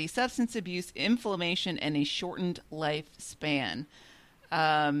 anxiety, substance abuse, inflammation, and a shortened lifespan.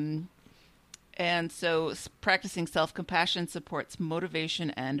 And so practicing self-compassion supports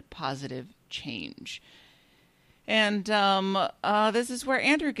motivation and positive change. And this is where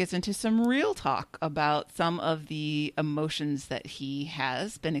Andrew gets into some real talk about some of the emotions that he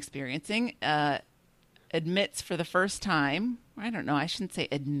has been experiencing. Admits for the first time, I don't know, I shouldn't say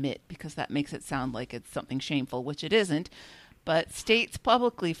admit because that makes it sound like it's something shameful, which it isn't, but states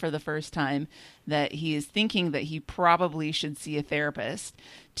publicly for the first time that he is thinking that he probably should see a therapist,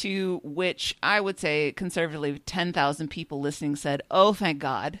 to which I would say conservatively 10,000 people listening said, "Oh, thank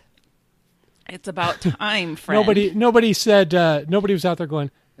God. It's about time, friend." Nobody said, nobody was out there going,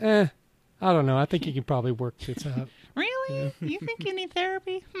 I don't know. I think you can probably work this out. Really? Yeah. You think you need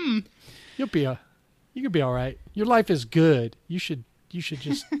therapy? You could be all right. Your life is good. You should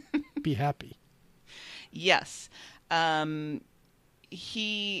just be happy. Yes.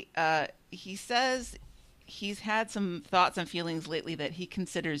 He says he's had some thoughts and feelings lately that he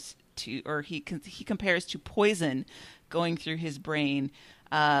considers to, or he compares to poison going through his brain,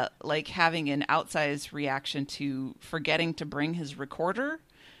 like having an outsized reaction to forgetting to bring his recorder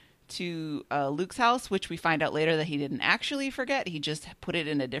to Luke's house, which we find out later that he didn't actually forget. He just put it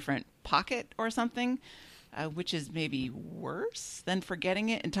in a different pocket or something. Which is maybe worse than forgetting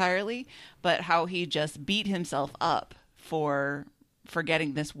it entirely, but how he just beat himself up for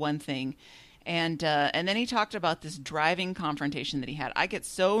forgetting this one thing. And then he talked about this driving confrontation that he had. I get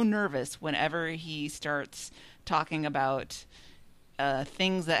so nervous whenever he starts talking about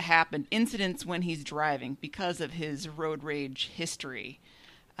things that happened, incidents when he's driving because of his road rage history.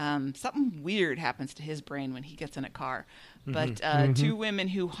 Something weird happens to his brain when he gets in a car. But two women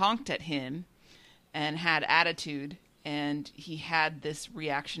who honked at him and had attitude, and he had this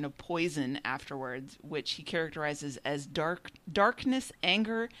reaction of poison afterwards, which he characterizes as darkness,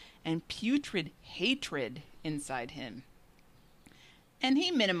 anger, and putrid hatred inside him. And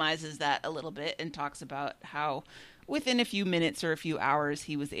he minimizes that a little bit and talks about how within a few minutes or a few hours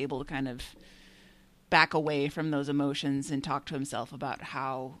he was able to kind of back away from those emotions and talk to himself about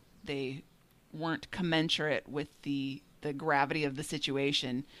how they weren't commensurate with the gravity of the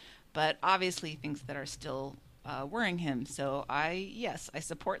situation. But obviously things that are still worrying him. So I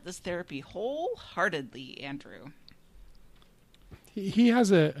support this therapy wholeheartedly, Andrew. He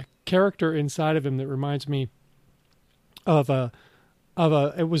has a character inside of him that reminds me of it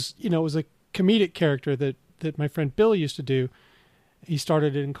was a comedic character that my friend Bill used to do. He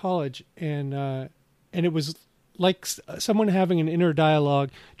started it in college, and it was like someone having an inner dialogue,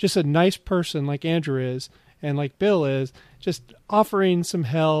 just a nice person like Andrew is, and like Bill is, just offering some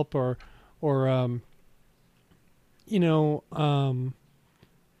help or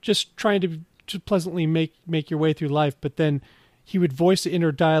just trying to pleasantly make your way through life. But then he would voice the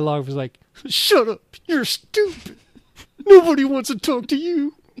inner dialogue, was like, "Shut up, you're stupid. Nobody wants to talk to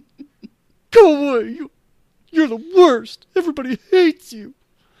you. Go away. You're the worst. Everybody hates you."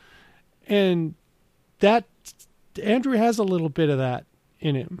 And that, Andrew has a little bit of that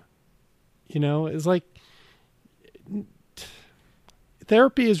in him. It's like,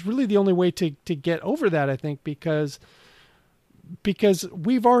 therapy is really the only way to get over that, I think, because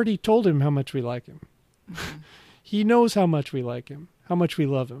we've already told him how much we like him. Mm-hmm. He knows how much we like him, how much we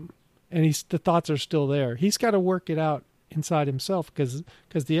love him, and the thoughts are still there. He's got to work it out inside himself because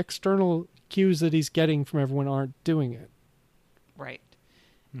the external cues that he's getting from everyone aren't doing it. Right.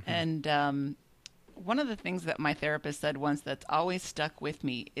 Mm-hmm. And one of the things that my therapist said once that's always stuck with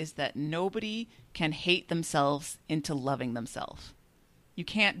me is that nobody can hate themselves into loving themselves. You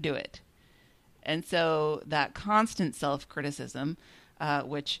can't do it. And so that constant self-criticism,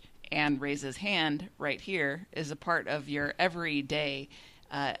 which Anne raises hand right here, is a part of your everyday.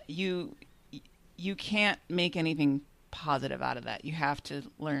 You can't make anything positive out of that. You have to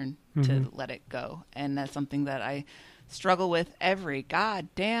learn to let it go. And that's something that I struggle with every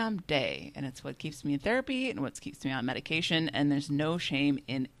goddamn day. And it's what keeps me in therapy and what keeps me on medication. And there's no shame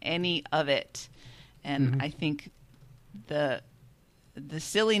in any of it. And I think the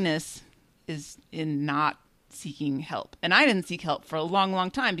silliness is in not seeking help. And I didn't seek help for a long,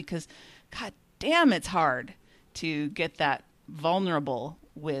 long time because, god damn, it's hard to get that vulnerable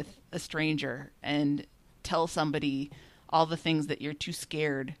with a stranger and tell somebody all the things that you're too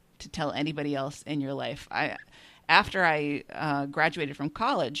scared to tell anybody else in your life. After I graduated from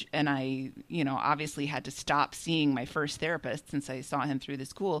college, and I, obviously had to stop seeing my first therapist since I saw him through the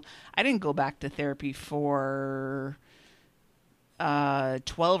school, I didn't go back to therapy for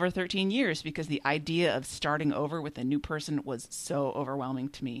 12 or 13 years because the idea of starting over with a new person was so overwhelming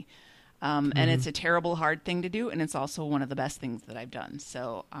to me. And it's a terrible, hard thing to do, and it's also one of the best things that I've done.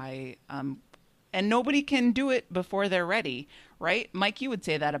 So and nobody can do it before they're ready, right? Mike, you would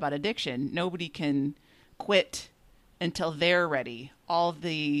say that about addiction. Nobody can quit until they're ready. All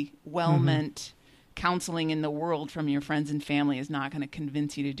the well-meant counseling in the world from your friends and family is not going to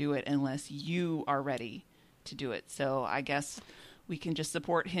convince you to do it unless you are ready to do it. So I guess we can just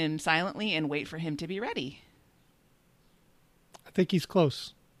support him silently and wait for him to be ready. I think he's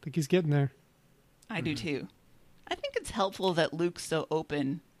close. I think he's getting there. I do too. I think it's helpful that Luke's so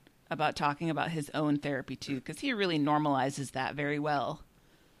open about talking about his own therapy too, because he really normalizes that very well.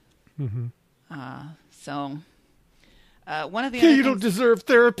 So one of the other You things, don't deserve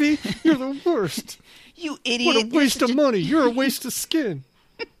therapy. You're the worst. you idiot. What a waste of money. You're a waste of skin.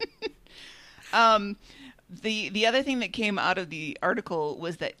 The other thing that came out of the article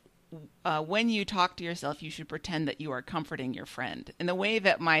was that when you talk to yourself, you should pretend that you are comforting your friend. And the way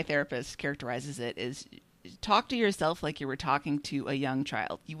that my therapist characterizes it is talk to yourself like you were talking to a young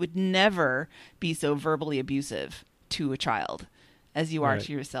child. You would never be so verbally abusive to a child as you are Right.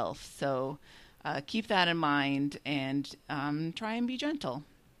 to yourself. So keep that in mind and try and be gentle.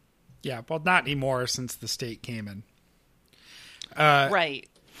 Yeah, well, not anymore since the state came in. Right.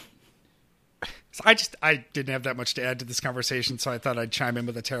 So I didn't have that much to add to this conversation, so I thought I'd chime in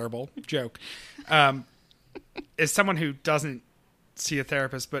with a terrible joke. As someone who doesn't see a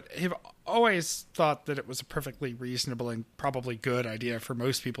therapist, but have always thought that it was a perfectly reasonable and probably good idea for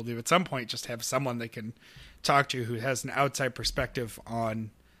most people to at some point just have someone they can talk to who has an outside perspective on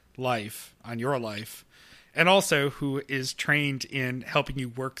life, on your life, and also who is trained in helping you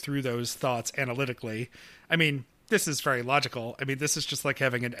work through those thoughts analytically. I mean, this is very logical. I mean, this is just like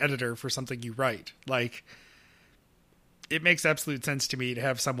having an editor for something you write. Like, it makes absolute sense to me to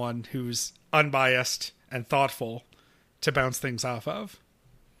have someone who's unbiased and thoughtful to bounce things off of.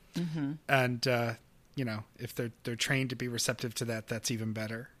 And, if they're trained to be receptive to that, that's even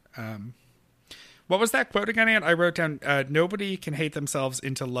better. What was that quote again, Ann? I wrote down, nobody can hate themselves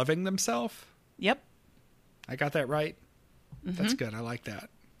into loving themselves. Yep. I got that right? That's good. I like that.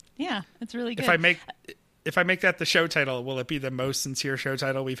 Yeah, it's really good. If I make that the show title, will it be the most sincere show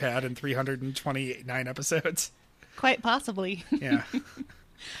title we've had in 329 episodes? Quite possibly. Yeah.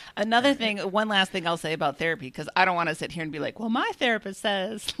 Another thing, one last thing I'll say about therapy, because I don't want to sit here and be like, well, my therapist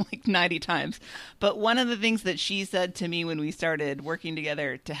says like 90 times. But one of the things that she said to me when we started working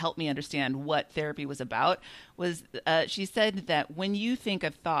together to help me understand what therapy was about was she said that when you think a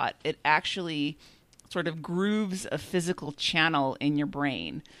thought, it actually sort of grooves a physical channel in your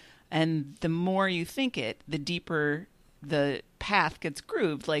brain. And the more you think it, the deeper the path gets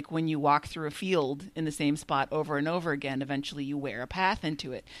grooved. Like when you walk through a field in the same spot over and over again, eventually you wear a path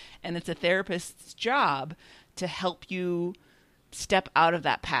into it. And it's a therapist's job to help you step out of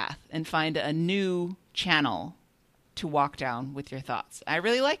that path and find a new channel to walk down with your thoughts. I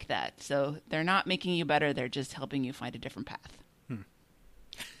really like that. So they're not making you better. They're just helping you find a different path.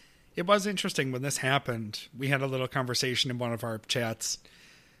 It was interesting when this happened. We had a little conversation in one of our chats.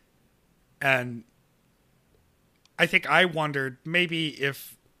 And I think I wondered maybe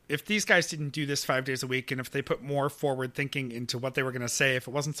if these guys didn't do this 5 days a week and if they put more forward thinking into what they were going to say, if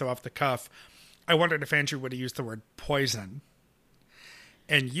it wasn't so off the cuff, I wondered if Andrew would have used the word poison.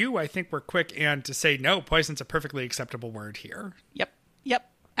 And you, I think, were quick, Anne, to say, no, poison's a perfectly acceptable word here. Yep,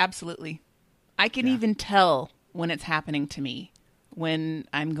 absolutely. I can even tell when it's happening to me, when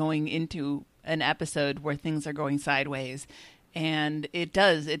I'm going into an episode where things are going sideways. And it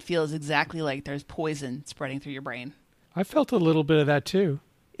feels exactly like there's poison spreading through your brain. I felt a little bit of that too.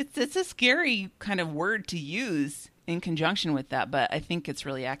 It's a scary kind of word to use in conjunction with that, but I think it's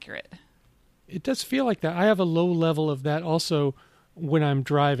really accurate. It does feel like that. I have a low level of that also when I'm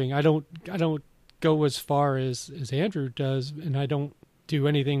driving. I don't go as far as Andrew does, and I don't do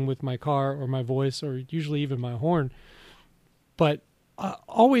anything with my car or my voice or usually even my horn. But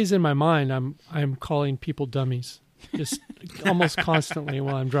always in my mind, I'm calling people dummies. Just almost constantly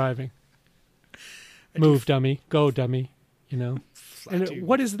while I'm driving. Move, dummy. Go, dummy. And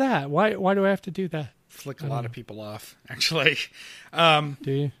what is that? Why do I have to do that? Flick a lot of people off, actually. Do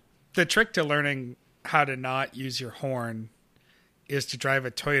you? The trick to learning how to not use your horn is to drive a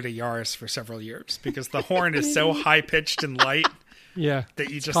Toyota Yaris for several years, because the horn is so high-pitched and light Yeah, that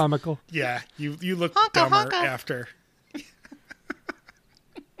you it's just... comical. Yeah, you look Honka, dumber honka. after.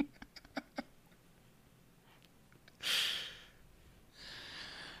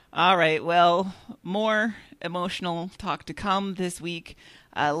 All right. Well, more emotional talk to come this week.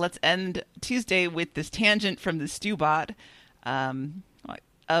 Let's end Tuesday with this tangent from the Stewbot.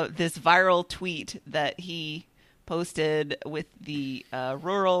 This viral tweet that he posted with the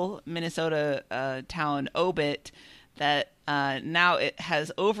rural Minnesota town Obit that now it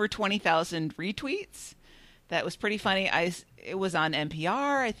has over 20,000 retweets. That was pretty funny. It was on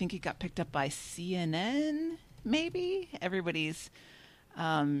NPR. I think it got picked up by CNN, maybe. Everybody's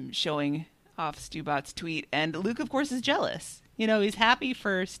showing off Stewbot's tweet. And Luke, of course, is jealous. You know, he's happy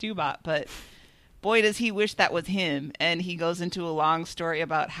for Stewbot, but boy, does he wish that was him. And he goes into a long story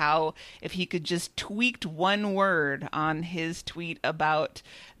about how if he could just tweaked one word on his tweet about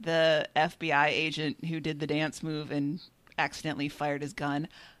the FBI agent who did the dance move and accidentally fired his gun,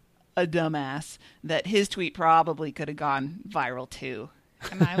 a dumbass, that his tweet probably could have gone viral too.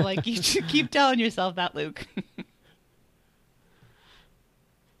 And I'm like, you should keep telling yourself that, Luke.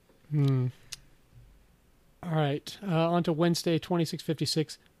 All right. On to Wednesday,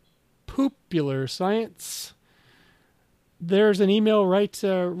 2656. Popular Science. There's an email right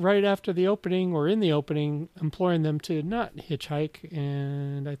after the opening, or in the opening, imploring them to not hitchhike,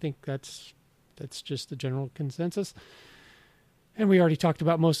 and I think that's just the general consensus. And we already talked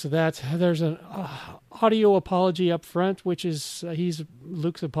about most of that. There's an audio apology up front, which is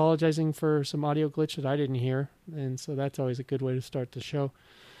Luke's apologizing for some audio glitch that I didn't hear, and so that's always a good way to start the show.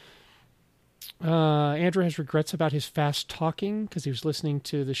 Andrew has regrets about his fast talking because he was listening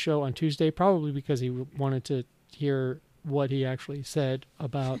to the show on Tuesday, probably because he wanted to hear what he actually said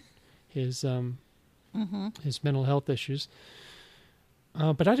about his mental health issues.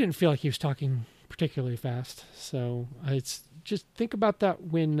 But I didn't feel like he was talking particularly fast. So it's just think about that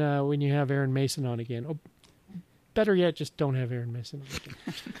when you have Aaron Mason on again. Oh, better yet, just don't have Aaron Mason on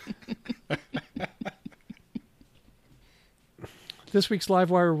again. This week's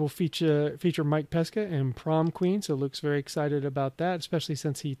Livewire will feature Mike Pesca and Prom Queen, so Luke's very excited about that, especially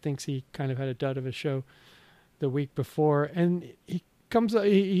since he thinks he kind of had a dud of a show the week before. And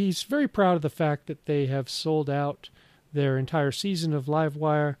he's very proud of the fact that they have sold out their entire season of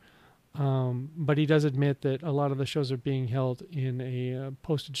Livewire, but he does admit that a lot of the shows are being held in a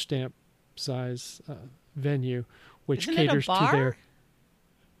postage stamp size venue, which Isn't caters it a bar?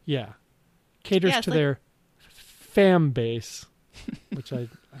 to their fan base. Which I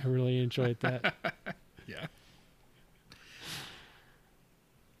really enjoyed that. Yeah.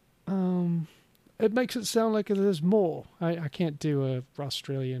 It makes it sound like there's more. I can't do a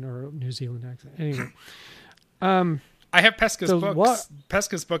Australian or a New Zealand accent. Anyway. I have Pesca's So books. what-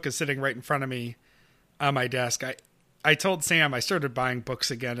 Pesca's book is sitting right in front of me on my desk. I told Sam I started buying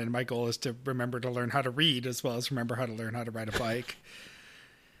books again, and my goal is to remember to learn how to read as well as remember how to learn how to ride a bike.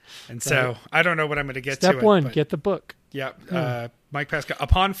 And so I don't know what I'm going to get to. Step one, but get the book. yeah, Mike Pesca.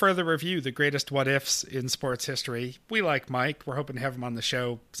 Upon further review, the greatest what ifs in sports history. We like Mike. We're hoping to have him on the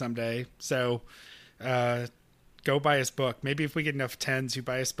show someday. So go buy his book. Maybe if we get enough tens who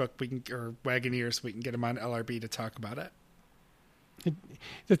buy his book, or Wagoneers, we can get him on LRB to talk about it.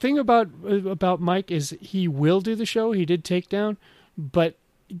 The thing about Mike is he will do the show. He did Takedown, but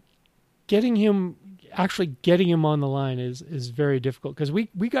getting him on the line is very difficult because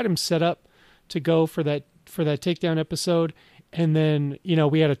we got him set up to go for that Takedown episode, and then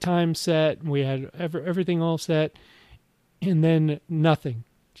we had a time set and we had everything all set, and then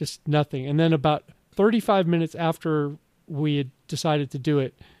just nothing. And then about 35 minutes after we had decided to do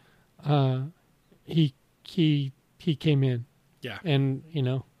it, he came in. Yeah. And,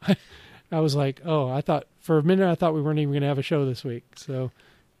 I was like, for a minute, I thought we weren't even going to have a show this week. So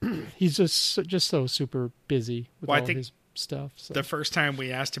he's just so super busy with all his stuff. So. The first time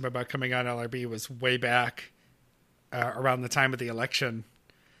we asked him about coming on LRB was way back around the time of the election.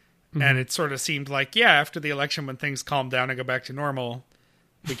 Mm-hmm. And it sort of seemed like, after the election, when things calm down and go back to normal,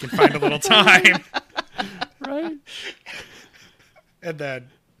 we can find a little time. Right. And then...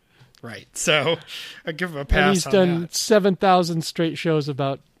 Right, so I give him a pass. And he's done 7,000 straight shows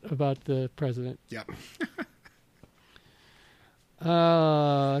about the president. Yep.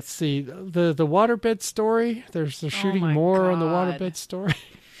 Let's see the waterbed story. They're shooting more on the waterbed story.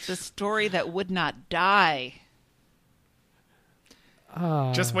 The story that would not die.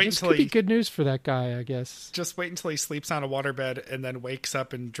 Just wait this until could be good news for that guy, I guess. Just wait until he sleeps on a waterbed and then wakes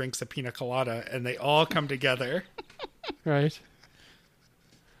up and drinks a pina colada, and they all come together. Right.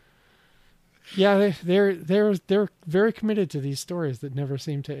 Yeah, they're very committed to these stories that never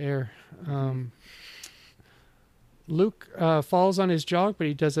seem to air. Luke falls on his jog, but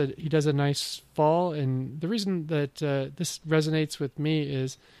he does a nice fall, and the reason that this resonates with me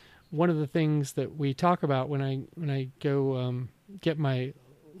is one of the things that we talk about when I go get my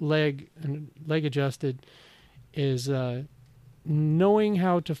leg adjusted is knowing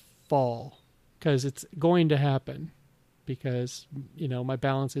how to fall, because it's going to happen, because my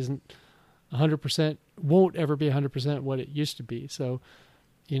balance isn't 100%, won't ever be 100% what it used to be. So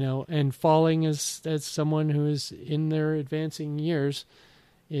and falling as someone who is in their advancing years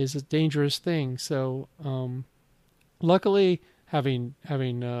is a dangerous thing. So luckily, having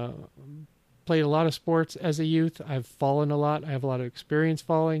played a lot of sports as a youth, I've fallen a lot. I have a lot of experience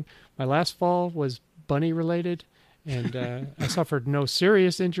falling. My last fall was bunny related, and I suffered no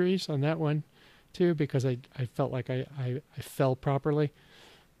serious injuries on that one too, because I felt like I fell properly.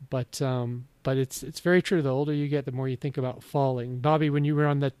 But it's very true. The older you get, the more you think about falling. Bobby, when you were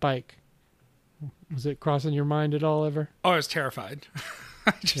on that bike, was it crossing your mind at all ever? Oh, I was terrified.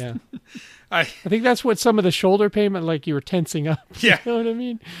 Yeah. I think that's what some of the shoulder pain, like you were tensing up. Yeah. You know what I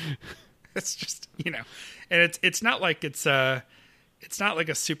mean? It's just, and it's not like it's not like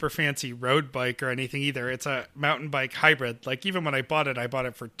a super fancy road bike or anything either. It's a mountain bike hybrid. Like, even when I bought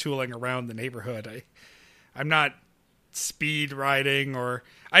it for tooling around the neighborhood. I'm not speed riding, or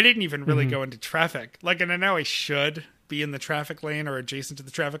I didn't even really go into traffic. Like, and I know I should be in the traffic lane or adjacent to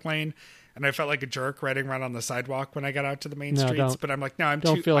the traffic lane. And I felt like a jerk riding around on the sidewalk when I got out to the main streets. But I'm like, no,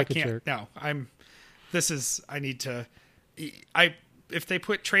 don't feel like I can't. A jerk. No, I need to. If they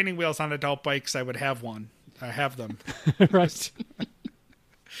put training wheels on adult bikes, I would have one. I have them. Right.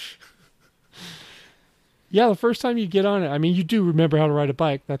 Yeah, the first time you get on it, I mean, you do remember how to ride a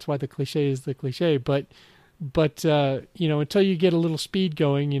bike. That's why the cliche is the cliche. But until you get a little speed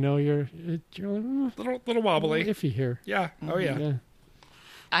going, you're like, little wobbly, iffy here. Yeah. Oh yeah.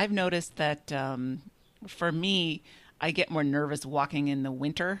 I've noticed that for me, I get more nervous walking in the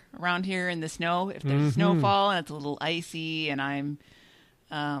winter around here in the snow. If there's snowfall and it's a little icy, and I'm,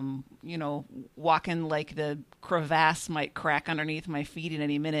 walking like the crevasse might crack underneath my feet at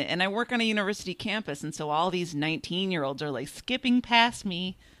any minute. And I work on a university campus, and so all these 19-year-olds are like skipping past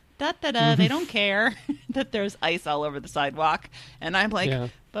me. They don't care that there's ice all over the sidewalk. And I'm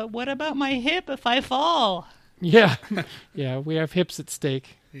like, But what about my hip if I fall? Yeah. Yeah, we have hips at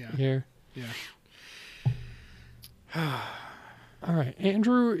stake here. Yeah. All right.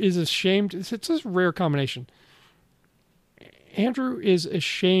 Andrew is ashamed. It's a rare combination. Andrew is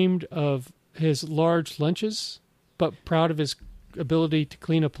ashamed of his large lunches, but proud of his ability to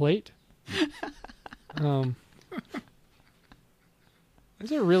clean a plate. These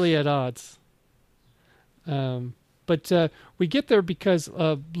are really at odds. But we get there because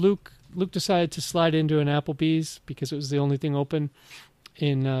Luke decided to slide into an Applebee's because it was the only thing open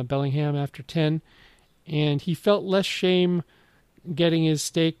in Bellingham after 10. And he felt less shame getting his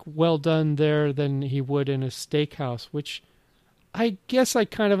steak well done there than he would in a steakhouse, which I guess I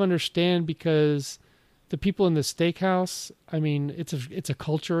kind of understand, because the people in the steakhouse, I mean, it's a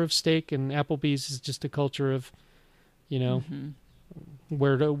culture of steak, and Applebee's is just a culture of,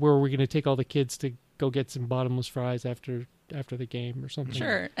 where are we going to take all the kids to go get some bottomless fries after the game or something?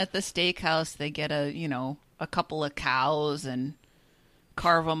 Sure. At the steakhouse, they get a couple of cows and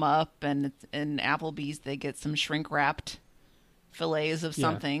carve them up, and in Applebee's they get some shrink wrapped fillets of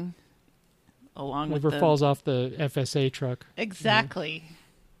something along whatever with falls off the FSA truck. Exactly.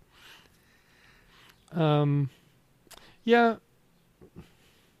 Yeah,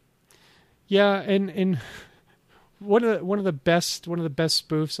 and one of the best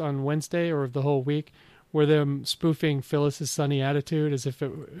spoofs on Wednesday or of the whole week were them spoofing Phyllis's sunny attitude, as if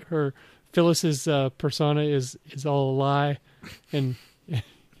Phyllis's persona is all a lie, and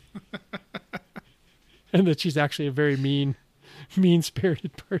and that she's actually a very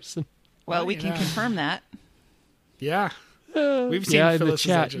mean-spirited person. Well, we can confirm that. Yeah. We've seen in the Phyllis's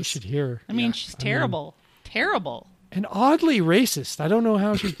chat. edges. You should hear her. I mean, she's terrible. Terrible. And oddly racist. I don't know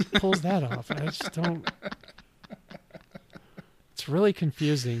how she pulls that off. I just don't. It's really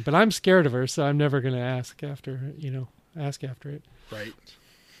confusing. But I'm scared of her, so I'm never going to ask after it. Right.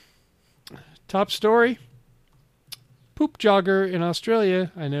 Top story. Poop jogger in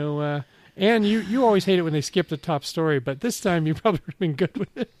Australia. I know. Anne, you always hate it when they skip the top story, but this time you probably would have been good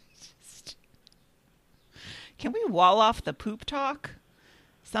with it. Can we wall off the poop talk?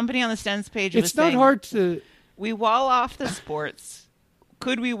 Somebody on the Stens page was It's not saying, hard to... We wall off the sports.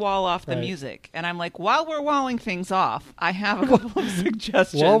 Could we wall off the music? And I'm like, while we're walling things off, I have a couple of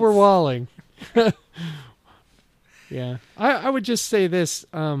suggestions. While we're walling. Yeah. I would just say this.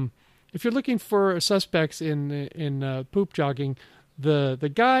 If you're looking for suspects in poop jogging,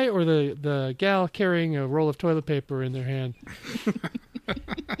 the guy or the gal carrying a roll of toilet paper in their hand.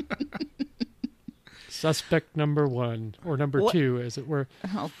 Suspect number one, or number What? two, as it were.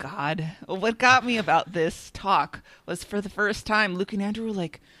 Oh, God. What got me about this talk was for the first time, Luke and Andrew were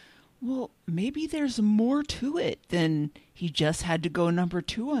like, well, maybe there's more to it than he just had to go number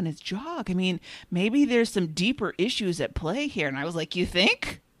 2 on his jog. I mean, maybe there's some deeper issues at play here. And I was like, you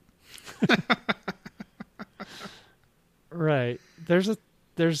think? Right.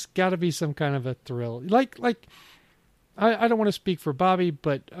 There's got to be some kind of a thrill. Like I don't want to speak for Bobby,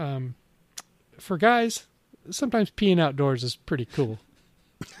 but for guys, sometimes peeing outdoors is pretty cool.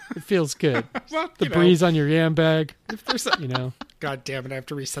 It feels good. Well, The breeze on your yam bag, If there's a, you know. God damn it! I have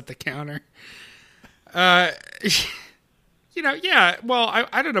to reset the counter. Yeah. Well,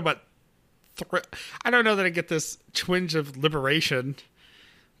 I don't know about. I don't know that I get this twinge of liberation,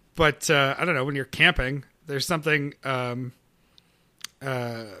 but I don't know. When you're camping, there's something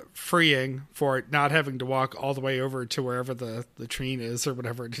freeing for not having to walk all the way over to wherever the latrine is or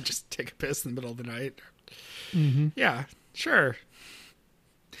whatever to just take a piss in the middle of the night. Mm-hmm. Yeah, sure.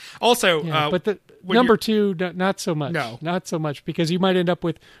 Also, Yeah, but the when number you're- 2, not so much. No. Not so much, because you might end up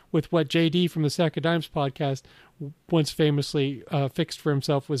with what JD from the Sack of Dimes podcast once famously fixed for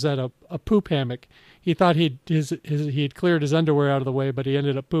himself, was at a poop hammock. He thought he had cleared his underwear out of the way, but he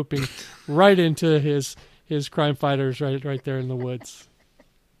ended up pooping right into his crime fighters right there in the woods.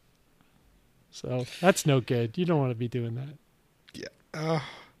 So that's no good. You don't want to be doing that. Yeah.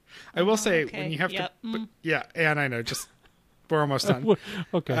 I will say okay. when you have Yep. to, yeah, and I know, just we're almost done.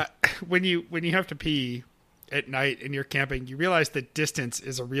 Okay. When you have to pee at night and you're camping, you realize that distance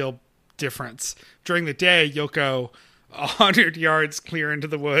is a real difference. During the day, you'll go 100 yards clear into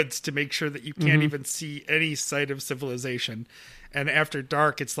the woods to make sure that you can't even see any sight of civilization. And after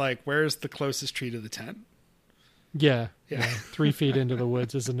dark, it's like, where's the closest tree to the tent? Yeah. Yeah. 3 feet into the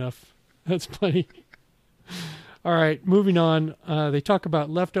woods is enough. That's plenty. All right, moving on. They talk about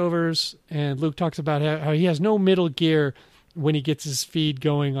leftovers, and Luke talks about how he has no middle gear when he gets his feed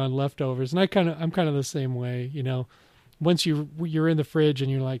going on leftovers. And I'm kind of the same way, you know. Once you're in the fridge and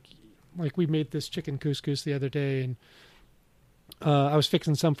you're like we made this chicken couscous the other day, and I was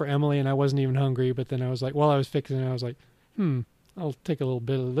fixing some for Emily, and I wasn't even hungry. But then I was like, while I was fixing it, I was like, I'll take a little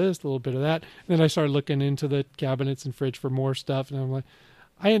bit of this, a little bit of that. And then I started looking into the cabinets and fridge for more stuff, and I'm like,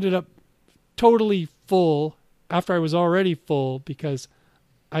 I ended up totally full after I was already full, because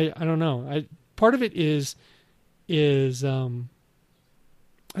I don't know. Part of it is it's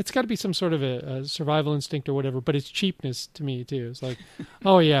got to be some sort of a survival instinct or whatever, but it's cheapness to me too. It's like,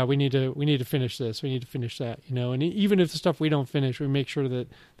 oh yeah, we need to finish this, we need to finish that, you know. And even if the stuff we don't finish, we make sure that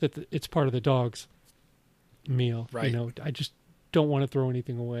it's part of the dog's meal. Right. You know, I just don't want to throw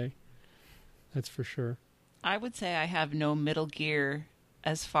anything away. That's for sure. I would say I have no middle gear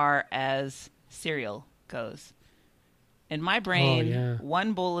as far as cereal goes. In my brain, yeah.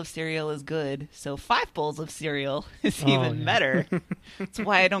 1 bowl of cereal is good, so 5 bowls of cereal is Oh, even yeah. better. That's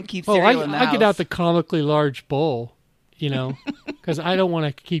why I don't keep Oh, cereal in the house. I get out the comically large bowl, you know, because I don't want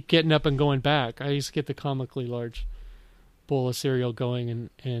to keep getting up and going back. I just get the comically large bowl of cereal going,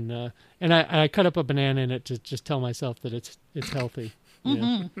 and I cut up a banana in it to just tell myself that it's healthy. You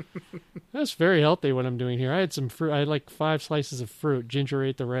know? That's very healthy what I'm doing here. I had some fruit. I had like 5 slices of fruit. Ginger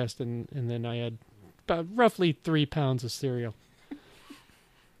ate the rest, and then I had about roughly 3 pounds of cereal.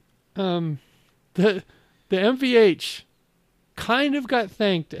 The MVH kind of got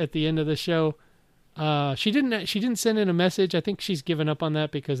thanked at the end of the show. She didn't send in a message. I think she's given up on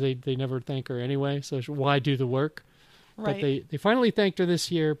that because they never thank her anyway. So why do the work? Right. But they finally thanked her this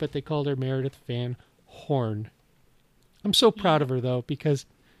year, but they called her Meredith Van Horn. I'm so proud of her though, because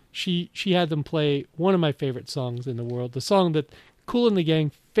she had them play one of my favorite songs in the world, the song that Kool and the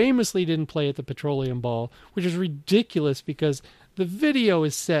Gang famously didn't play at the Petroleum Ball, which is ridiculous because the video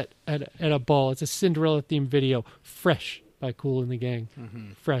is set at a ball. It's a Cinderella themed video. Fresh by Kool and the Gang.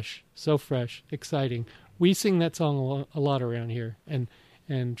 Mm-hmm. Fresh, so fresh, exciting. We sing that song a lot around here, and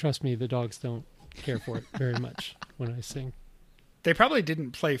trust me, the dogs don't care for it very much when I sing. They probably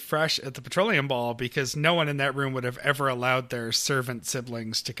didn't play Fresh at the Petroleum Ball because no one in that room would have ever allowed their servant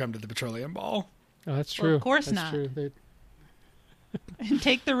siblings to come to the Petroleum Ball. Oh, that's Well, true. of course that's not. True. And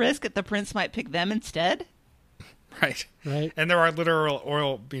take the risk that the prince might pick them instead? Right. Right. And there are literal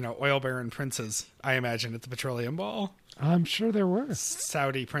oil baron princes, I imagine, at the Petroleum Ball. I'm sure there were.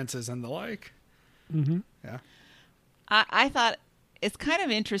 Saudi princes and the like. Mm-hmm. Yeah. I thought it's kind of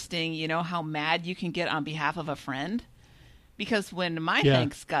interesting, you know, how mad you can get on behalf of a friend. Because when my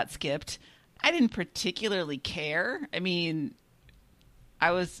thanks got skipped, I didn't particularly care. I mean, I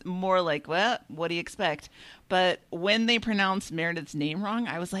was more like, well, what do you expect? But when they pronounced Meredith's name wrong,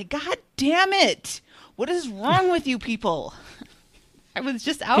 I was like, God damn it! What is wrong with you people? I was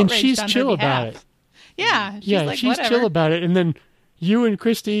just outraged And she's on chill their about behalf. it. Yeah, she's yeah, like, she's whatever. chill about it. And then you and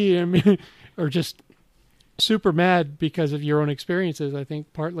Christy, I mean, are just super mad because of your own experiences, I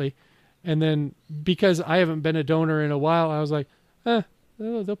think, partly. And then because I haven't been a donor in a while, I was like,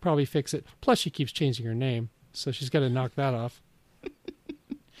 they'll probably fix it. Plus, she keeps changing her name, so she's got to knock that off.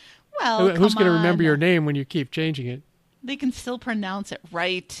 Well, Who's going to come remember on. your name when you keep changing it? They can still pronounce it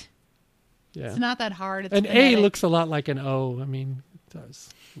right. Yeah. It's not that hard. It's An A phonetic. looks a lot like an O. I mean, it does.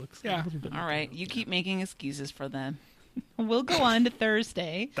 Looks Yeah. a little bit All like right, you keep making excuses for them. We'll go on to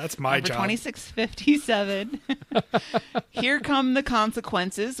Thursday. That's my number job. 2657. Here come the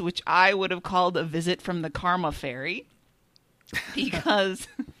consequences, which I would have called a visit from the Karma Fairy. Because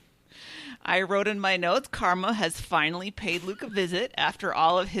I wrote in my notes, Karma has finally paid Luke a visit after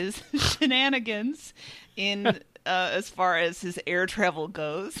all of his shenanigans in as far as his air travel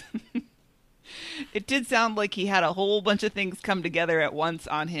goes. It did sound like he had a whole bunch of things come together at once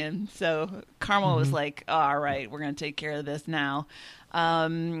on him. So Karma was like, oh, all right, we're going to take care of this now.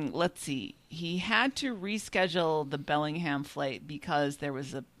 Let's see. He had to reschedule the Bellingham flight because there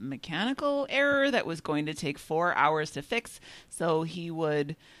was a mechanical error that was going to take 4 hours to fix. So he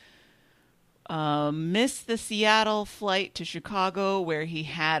would miss the Seattle flight to Chicago where he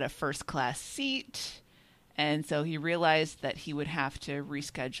had a first class seat. And so he realized that he would have to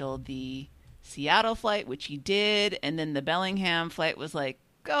reschedule the Seattle flight, which he did. And then the Bellingham flight was like,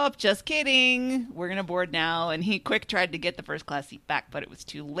 oh, just kidding. We're going to board now. And he quick tried to get the first class seat back, but it was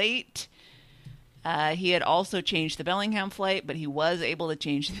too late. He had also changed the Bellingham flight, but he was able to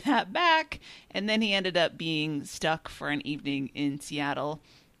change that back. And then he ended up being stuck for an evening in Seattle.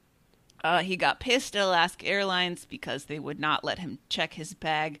 He got pissed at Alaska Airlines because they would not let him check his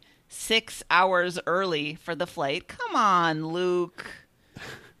bag 6 hours early for the flight. Come on, Luke.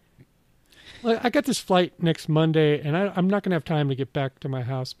 Well, I got this flight next Monday, and I'm not going to have time to get back to my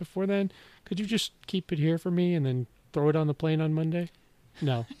house before then. Could you just keep it here for me and then throw it on the plane on Monday?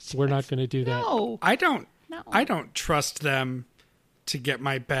 No, we're not going to do that. No. I don't No. I don't trust them to get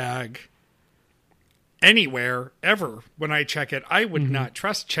my bag anywhere ever when I check it. I would not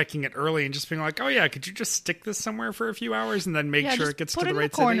trust checking it early and just being like, oh yeah, could you just stick this somewhere for a few hours and then make Yeah, sure just it gets put to it the in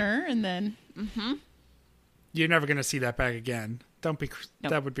right the corner and then You're never going to see that bag again. Don't be.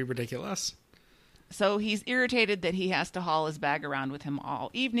 Nope. That would be ridiculous. So he's irritated that he has to haul his bag around with him all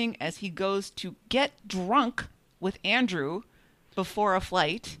evening as he goes to get drunk with Andrew before a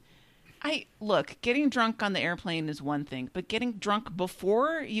flight. Look, getting drunk on the airplane is one thing, but getting drunk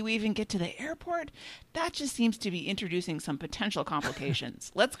before you even get to the airport, that just seems to be introducing some potential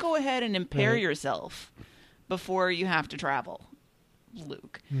complications. Let's go ahead and impair yourself before you have to travel,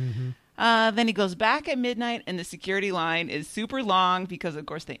 Luke. Then he goes back at midnight, and the security line is super long because, of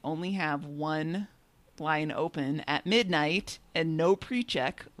course, they only have one line open at midnight and no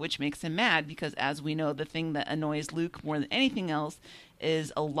pre-check, which makes him mad because, as we know, the thing that annoys Luke more than anything else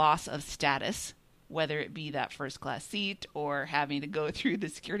is a loss of status, whether it be that first class seat or having to go through the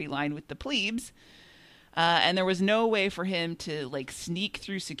security line with the plebes. And there was no way for him to sneak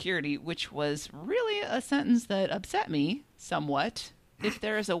through security, which was really a sentence that upset me somewhat. If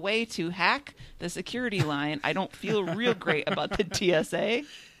there is a way to hack the security line, I don't feel real great about the TSA.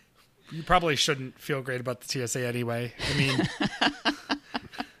 You probably shouldn't feel great about the TSA anyway. I mean,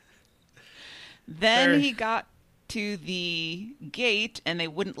 Then Fair. he got to the gate and they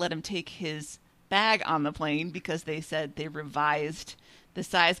wouldn't let him take his bag on the plane because they said they revised the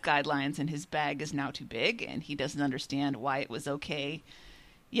size guidelines and his bag is now too big and he doesn't understand why it was okay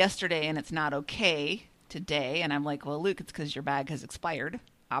yesterday and it's not okay today. And I'm like, well, Luke, it's because your bag has expired,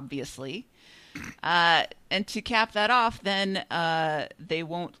 obviously. And to cap that off, then they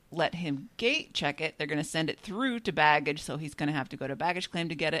won't let him gate check it. They're going to send it through to baggage, so he's going to have to go to baggage claim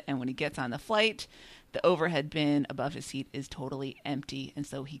to get it. And when he gets on the flight, the overhead bin above his seat is totally empty, and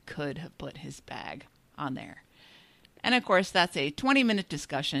so he could have put his bag on there. And of course, that's a 20-minute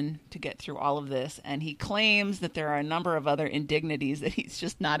discussion to get through all of this, and he claims that there are a number of other indignities that he's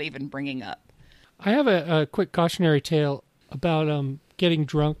just not even bringing up. I have a quick cautionary tale about getting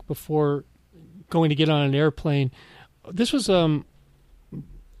drunk before going to get on an airplane. This was,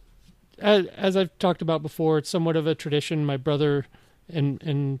 as I've talked about before, it's somewhat of a tradition. My brother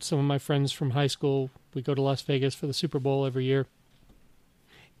and some of my friends from high school, we go to Las Vegas for the Super Bowl every year.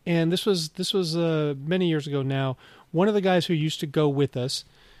 And this was many years ago now. One of the guys who used to go with us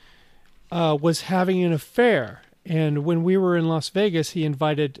was having an affair. And when we were in Las Vegas, he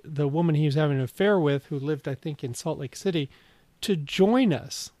invited the woman he was having an affair with, who lived, I think, in Salt Lake City, to join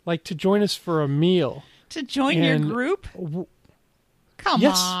us, for a meal. To join your And group? Come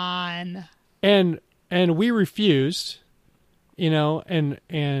Yes. on. And we refused.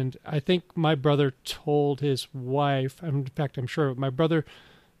 and I think my brother told his wife. In fact, I'm sure my brother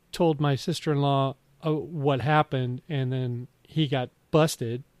told my sister-in-law what happened, and then he got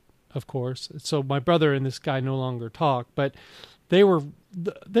busted, of course. So my brother and this guy no longer talk, but they were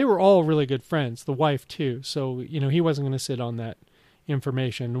all really good friends, the wife too. So, he wasn't going to sit on that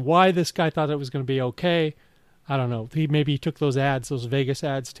information. Why this guy thought it was going to be okay, I don't know. Maybe he took those Vegas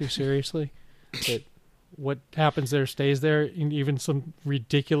ads too seriously. But what happens there stays there. Even some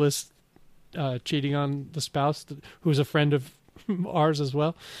ridiculous cheating on the spouse who's a friend of ours as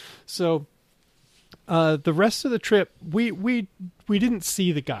well. So the rest of the trip, we didn't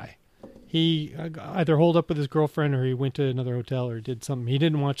see the guy. He either holed up with his girlfriend or he went to another hotel or did something. He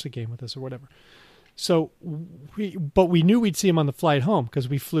didn't watch the game with us or whatever. So but we knew we'd see him on the flight home because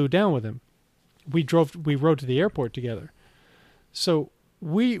we flew down with him. We rode to the airport together. So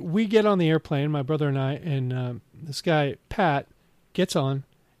we get on the airplane, my brother and I, and this guy, Pat, gets on,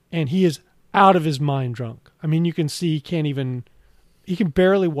 and he is out of his mind drunk. I mean, you can see he can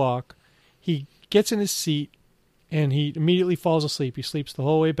barely walk. He gets in his seat, and he immediately falls asleep. He sleeps the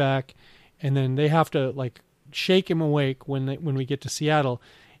whole way back, and then they have to shake him awake when we get to Seattle.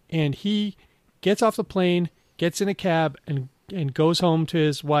 And he gets off the plane, gets in a cab, and goes home to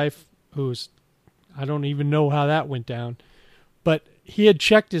his wife, who's, I don't even know how that went down. But he had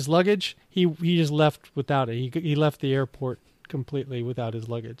checked his luggage. He just left without it. He left the airport completely without his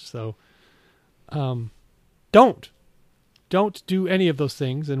luggage. So don't do any of those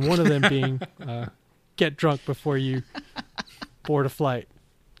things. And one of them being get drunk before you board a flight.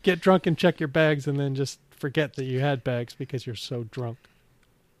 Get drunk and check your bags, and then just forget that you had bags because you're so drunk.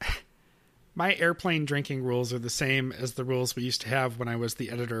 My airplane drinking rules are the same as the rules we used to have when I was the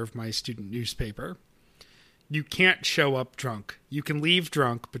editor of my student newspaper. You can't show up drunk. You can leave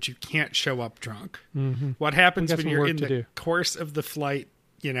drunk, but you can't show up drunk. Mm-hmm. What happens when you're in the course of the flight,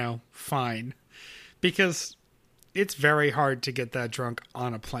 fine. Because it's very hard to get that drunk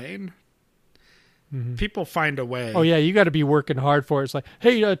on a plane. Mm-hmm. People find a way. Oh, yeah, you got to be working hard for it. It's like,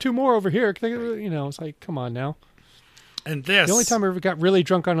 hey, 2 more over here. It's like, come on now. And the only time I ever got really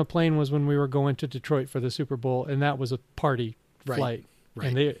drunk on a plane was when we were going to Detroit for the Super Bowl, and that was a party flight. Right.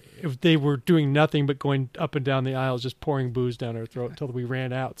 And they were doing nothing but going up and down the aisles, just pouring booze down our throat until we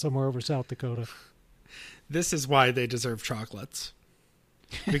ran out somewhere over South Dakota. This is why they deserve chocolates.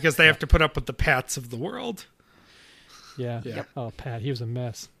 Because they have to put up with the Pats of the world. Yeah. Yep. Oh, Pat, he was a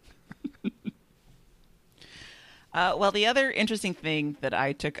mess. Well, the other interesting thing that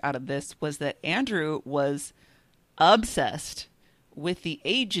I took out of this was that Andrew was obsessed with the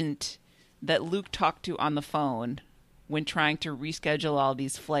agent that Luke talked to on the phone when trying to reschedule all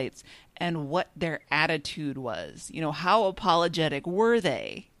these flights and what their attitude was. How apologetic were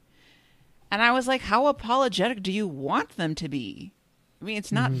they? And I was like, how apologetic do you want them to be? I mean,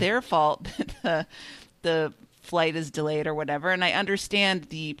 it's not their fault that the flight is delayed or whatever. And I understand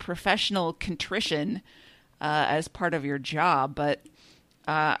the professional contrition as part of your job, but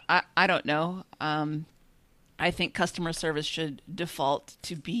I don't know. I think customer service should default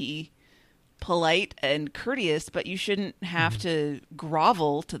to be polite and courteous, but you shouldn't have to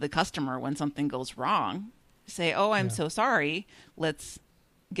grovel to the customer when something goes wrong. Say, oh, I'm so sorry. Let's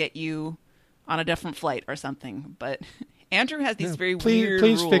get you on a different flight or something. But Andrew has these weird Please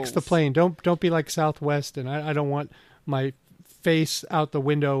rules. Fix the plane. Don't be like Southwest, and I don't want my face out the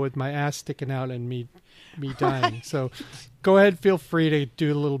window with my ass sticking out and me dying. Right. So go ahead, feel free to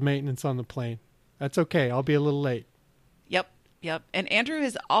do a little maintenance on the plane. That's okay. I'll be a little late. Yep. And Andrew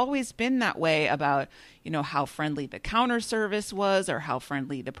has always been that way about, how friendly the counter service was or how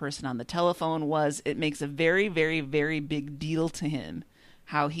friendly the person on the telephone was. It makes a very, very, very big deal to him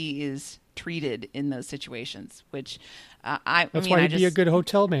how he is treated in those situations, which That's why he'd be a good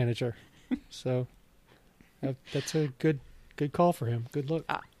hotel manager. So that's a good call for him. Good look.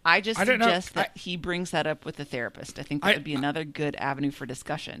 I suggest that he brings that up with the therapist. I think that would be another good avenue for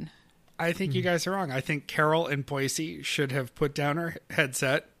discussion. I think you guys are wrong. I think Carol in Boise should have put down her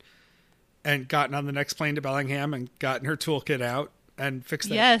headset and gotten on the next plane to Bellingham and gotten her toolkit out and fixed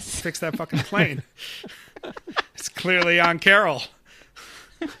that fucking plane. It's clearly on Carol.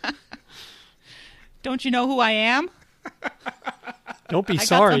 Don't you know who I am? Don't be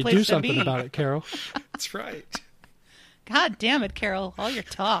sorry. Do something about it, Carol. That's right. God damn it, Carol. All your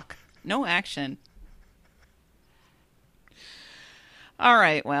talk. No action. All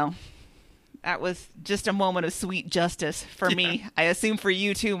right, well, that was just a moment of sweet justice for me. I assume for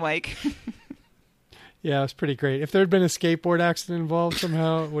you too, Mike. Yeah, it was pretty great. If there had been a skateboard accident involved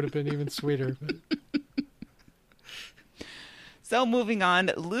somehow, it would have been even sweeter. But... So moving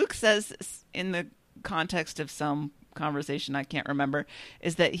on, Luke says in the context of some conversation, I can't remember,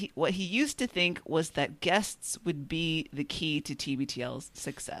 is that what he used to think was that guests would be the key to TBTL's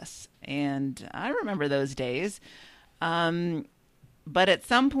success. And I remember those days. But at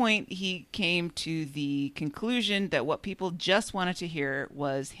some point, he came to the conclusion that what people just wanted to hear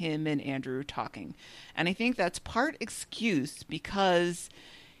was him and Andrew talking. And I think that's part excuse because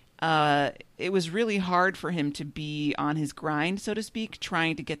it was really hard for him to be on his grind, so to speak,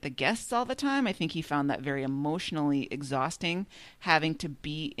 trying to get the guests all the time. I think he found that very emotionally exhausting, having to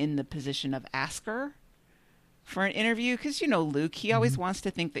be in the position of asker for an interview. Because, Luke, he always wants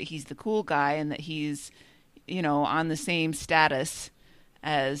to think that he's the cool guy and that he's, on the same status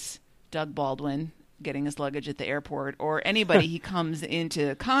as Doug Baldwin getting his luggage at the airport or anybody he comes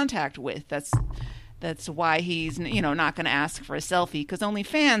into contact with. That's why he's, not going to ask for a selfie, because only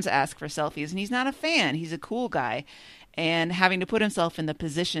fans ask for selfies, and he's not a fan. He's a cool guy. And having to put himself in the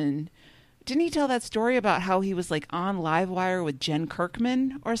position, didn't he tell that story about how he was like on Livewire with Jen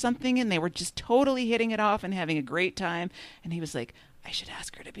Kirkman or something, and they were just totally hitting it off and having a great time, and he was like, I should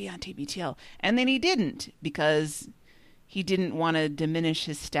ask her to be on TBTL. And then he didn't, because he didn't want to diminish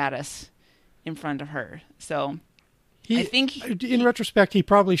his status in front of her. So I think in retrospect, he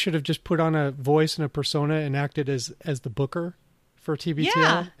probably should have just put on a voice and a persona and acted as the booker for TBTL.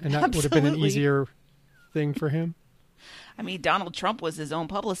 Yeah, and that would have been an easier thing for him. I mean, Donald Trump was his own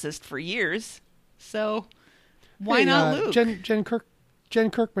publicist for years. So why not Luke? Jen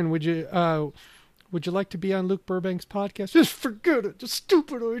Kirkman, would you like to be on Luke Burbank's podcast? Just forget it. It's a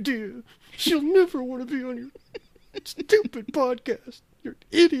stupid idea. She'll never want to be on your stupid podcast. You're an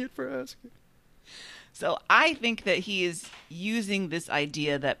idiot for asking. So I think that he is using this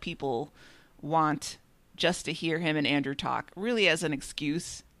idea that people want just to hear him and Andrew talk really as an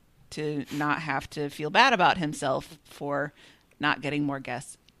excuse to not have to feel bad about himself for not getting more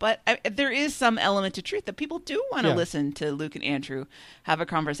guests. But there is some element to truth that people do want to listen to Luke and Andrew have a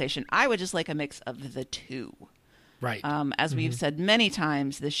conversation. I would just like a mix of the two. Right. As we've said many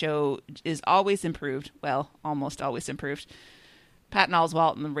times, the show is always improved. Well, almost always improved. Patton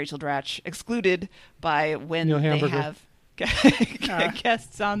Oswalt and Rachel Dratch excluded by when they have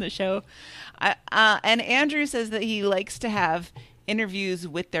guests on the show. And Andrew says that he likes to have interviews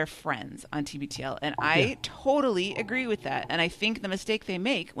with their friends on TBTL. And I totally agree with that. And I think the mistake they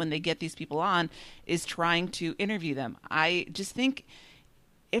make when they get these people on is trying to interview them. I just think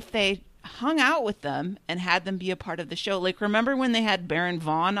if they hung out with them and had them be a part of the show. Like, remember when they had Baron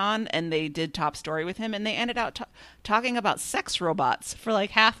Vaughn on and they did Top Story with him and they ended up talking about sex robots for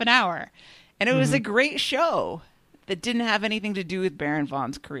like half an hour. And it was a great show that didn't have anything to do with Baron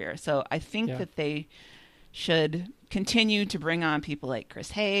Vaughn's career. So I think that they should continue to bring on people like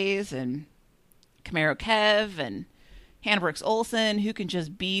Chris Hayes and Camaro Kev and Hannah Brooks Olsen who can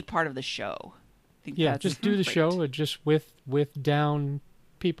just be part of the show. I think just do the show just with down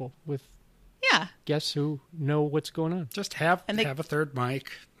people, with guests who know what's going on. Just have a third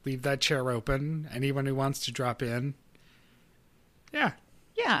mic, leave that chair open. Anyone who wants to drop in. Yeah.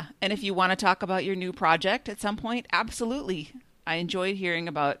 Yeah. And if you want to talk about your new project at some point, absolutely. I enjoyed hearing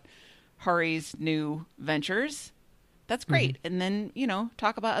about Hari's new ventures. That's great. And then,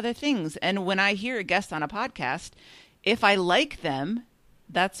 talk about other things. And when I hear a guest on a podcast, if I like them,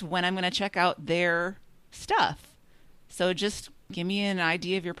 that's when I'm going to check out their stuff. So just give me an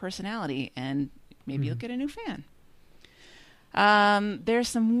idea of your personality and maybe you'll get a new fan. There's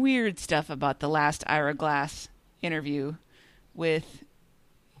some weird stuff about the last Ira Glass interview with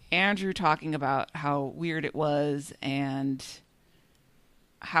Andrew talking about how weird it was and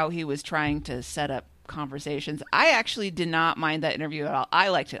how he was trying to set up conversations. I actually did not mind that interview at all. I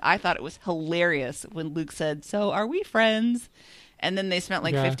liked it. I thought it was hilarious when Luke said, "So are we friends?" And then they spent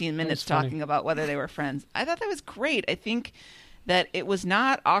like 15 minutes talking about whether they were friends. I thought that was great. I think that it was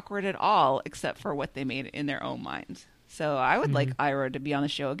not awkward at all, except for what they made in their own minds. So I would like Ira to be on the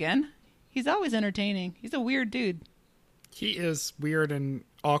show again. He's always entertaining. He's a weird dude. He is weird and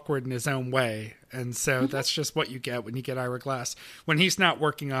awkward in his own way. And so that's just what you get when you get Ira Glass. When he's not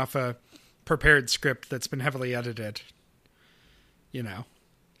working off a prepared script that's been heavily edited.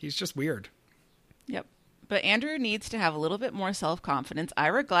 He's just weird. Yep. But Andrew needs to have a little bit more self-confidence.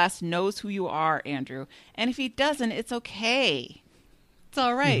 Ira Glass knows who you are, Andrew. And if he doesn't, it's okay. It's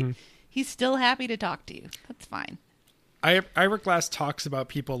all right. He's still happy to talk to you. That's fine. Ira Glass talks about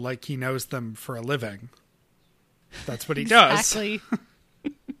people like he knows them for a living. That's what he does. Exactly.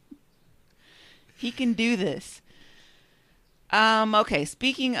 He can do this. Okay,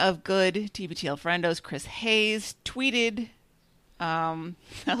 speaking of good TBTL friendos, Chris Hayes tweeted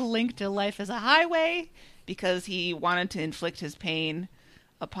a link to Life as a Highway because he wanted to inflict his pain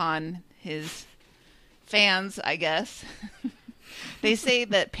upon his fans, I guess. They say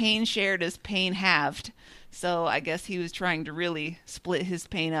that pain shared is pain halved. So I guess he was trying to really split his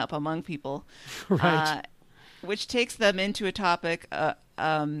pain up among people. Right. Which takes them into a topic.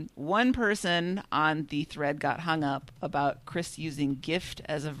 One person on the thread got hung up about Chris using gift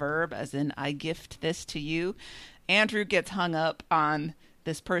as a verb, as in, I gift this to you. Andrew gets hung up on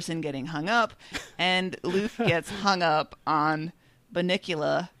this person getting hung up, and Luke gets hung up on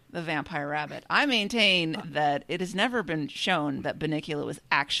Bunnicula, the vampire rabbit. I maintain that it has never been shown that Bunnicula was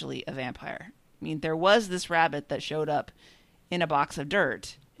actually a vampire. I mean, there was this rabbit that showed up in a box of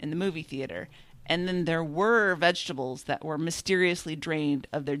dirt in the movie theater, and then there were vegetables that were mysteriously drained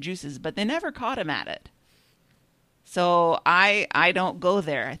of their juices, but they never caught him at it. So I don't go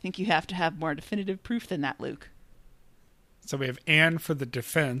there. I think you have to have more definitive proof than that, Luke. So we have Anne for the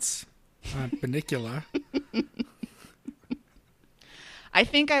defense on Bunnicula. I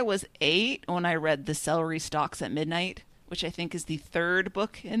think I was 8 when I read The Celery Stalks at Midnight, which I think is the 3rd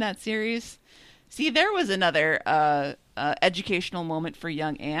book in that series. See, there was another educational moment for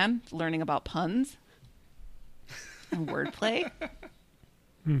young Anne, learning about puns and wordplay.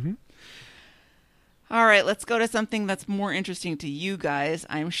 Mm-hmm. All right, let's go to something that's more interesting to you guys,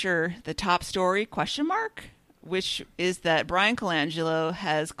 I'm sure. The top story, ? Which is that Brian Colangelo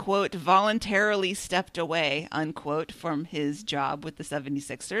has, quote, voluntarily stepped away, unquote, from his job with the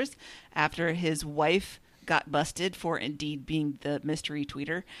 76ers after his wife got busted for indeed being the mystery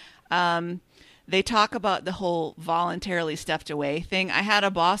tweeter. They talk about the whole voluntarily stepped away thing. I had a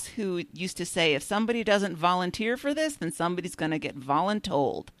boss who used to say, if somebody doesn't volunteer for this, then somebody's going to get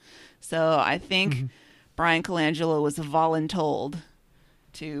voluntold. So I think Brian Colangelo was voluntold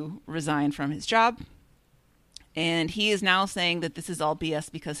to resign from his job. And he is now saying that this is all BS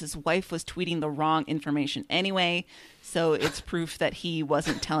because his wife was tweeting the wrong information anyway. So it's proof that he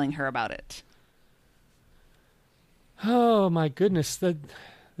wasn't telling her about it. Oh my goodness!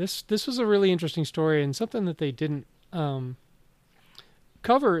 This was a really interesting story, and something that they didn't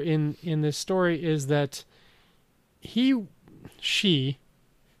cover in this story is that she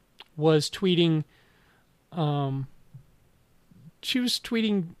was tweeting. She was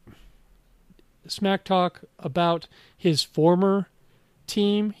tweeting smack talk about his former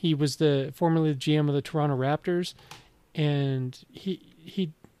team. He was formerly the GM of the Toronto Raptors, and he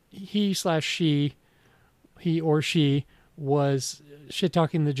or she was shit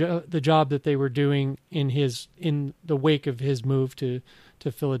talking the job that they were doing in the wake of his move to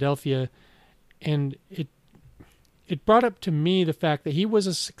Philadelphia, and it brought up to me the fact that he was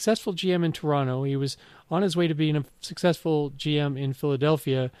a successful GM in Toronto. He was on his way to being a successful GM in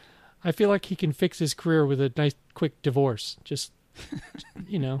Philadelphia. I feel like he can fix his career with a nice, quick divorce. Just,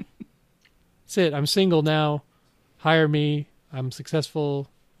 that's it. I'm single now. Hire me. I'm successful.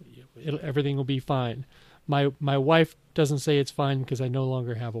 Everything will be fine. My wife doesn't say it's fine because I no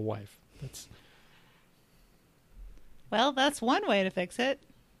longer have a wife. Well, that's one way to fix it.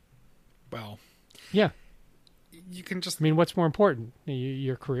 Well, yeah. You can just... I mean, what's more important,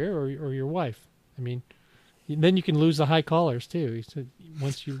 your career or your wife? I mean, then you can lose the high callers too. He said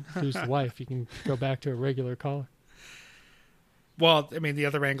once you lose the wife, you can go back to a regular caller. Well, I mean, the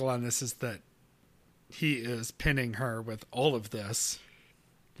other angle on this is that he is pinning her with all of this.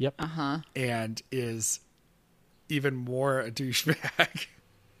 Yep. And is even more a douchebag.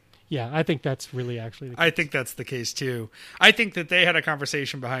 Yeah, I think that's really actually the case. I think that's the case too. I think that they had a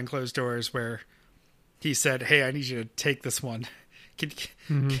conversation behind closed doors where he said, "Hey, I need you to take this one.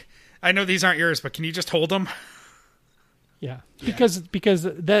 I know these aren't yours, but can you just hold them?" Yeah. Because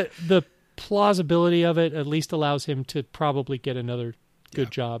the plausibility of it at least allows him to probably get another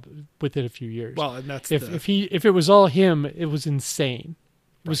good job within a few years. Well, and that's if it was all him, it was insane.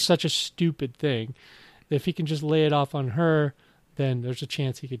 It was such a stupid thing. If he can just lay it off on her, then there's a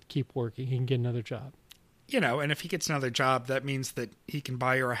chance he could keep working. He can get another job. And if he gets another job, that means that he can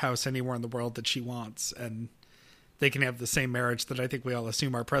buy her a house anywhere in the world that she wants, and they can have the same marriage that I think we all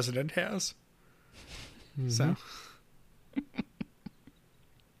assume our president has. So,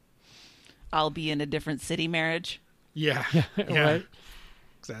 I'll be in a different city marriage. Yeah. Right.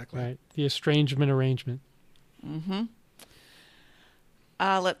 Exactly. Right. The estrangement arrangement.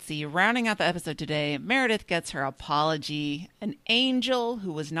 Let's see. Rounding out the episode today, Meredith gets her apology. An angel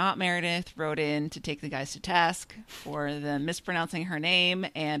who was not Meredith wrote in to take the guys to task for them mispronouncing her name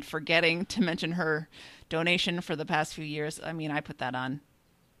and forgetting to mention her donation for the past few years. I mean, I put that on,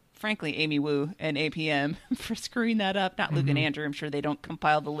 frankly, Amy Wu and APM for screwing that up. Not Luke and Andrew. I'm sure they don't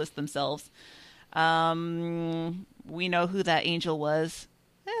compile the list themselves. We know who that angel was.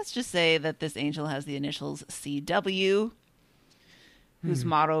 Let's just say that this angel has the initials CW, whose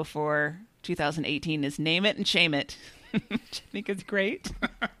motto for 2018 is Name It and Shame It, which I think is great.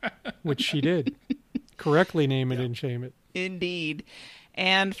 Which she did. Correctly name it and shame it. Indeed.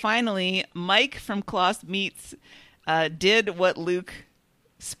 And finally, Mike from Kloss Meats did what Luke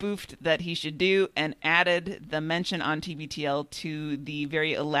spoofed that he should do and added the mention on TBTL to the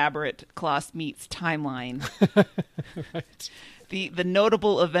very elaborate Kloss Meats timeline. Right. The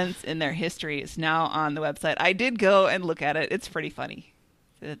notable events in their history is now on the website. I did go and look at it. It's pretty funny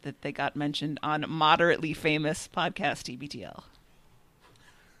that they got mentioned on moderately famous podcast TBTL.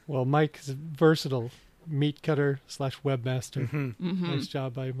 Well, Mike is versatile. Meat cutter / webmaster. Nice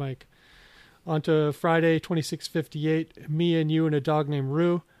job by Mike. On to Friday, 2658. Me and you and a dog named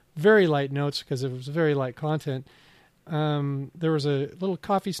Rue. Very light notes because it was very light content. There was a little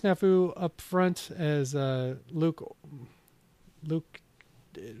coffee snafu up front as Luke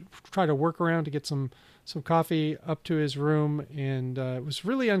tried to work around to get some coffee up to his room, and it was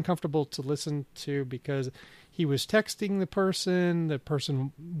really uncomfortable to listen to because he was texting the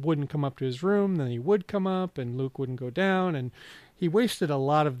person wouldn't come up to his room, then he would come up, and Luke wouldn't go down, and he wasted a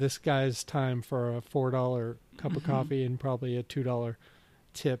lot of this guy's time for a $4 cup of coffee and probably a $2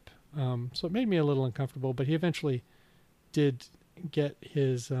 tip. So it made me a little uncomfortable, but he eventually did get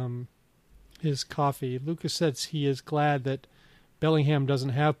his coffee. Lucas says he is glad that Bellingham doesn't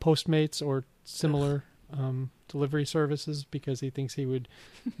have Postmates or similar delivery services because he thinks he would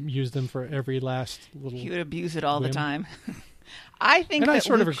use them for every last little. He would abuse it all whim. the time. I think, and I that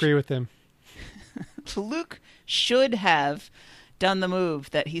sort of Luke agree with him. Luke should have done the move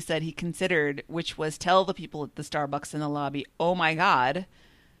that he said he considered, which was tell the people at the Starbucks in the lobby, "Oh my God,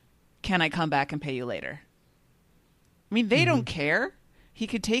 can I come back and pay you later?" I mean, they don't care. He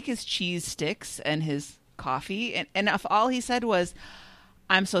could take his cheese sticks and his coffee, and if all he said was,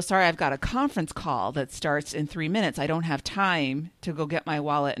 "I'm so sorry, I've got a conference call that starts in 3 minutes. I don't have time to go get my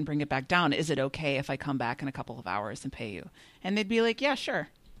wallet and bring it back down. Is it okay if I come back in a couple of hours and pay you?" And they'd be like, "Yeah, sure.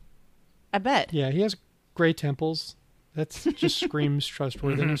 I bet." Yeah, he has gray temples. That just screams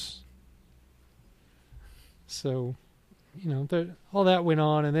trustworthiness. So, all that went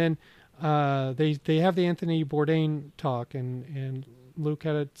on, and then they have the Anthony Bourdain talk, and Luke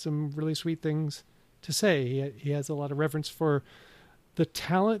had some really sweet things to say. He has a lot of reverence for the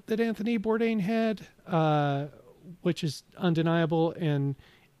talent that Anthony Bourdain had, which is undeniable, and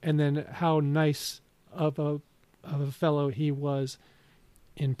then how nice of a fellow he was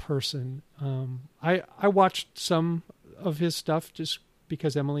in person. I watched some of his stuff just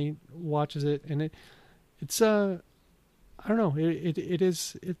because Emily watches it, and it's I don't know,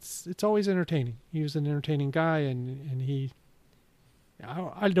 it's always entertaining. He was an entertaining guy, and he.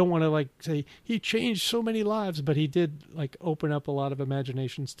 I don't want to say he changed so many lives, but he did open up a lot of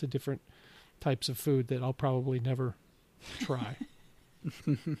imaginations to different types of food that I'll probably never try.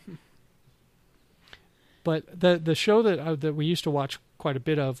 But the show that we used to watch quite a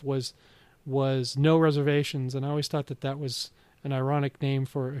bit of was No Reservations, and I always thought that was an ironic name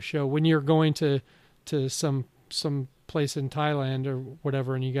for a show. When you're going to some place in Thailand or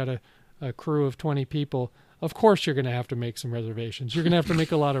whatever, and you got a crew of 20 people. Of course you're going to have to make some reservations. You're going to have to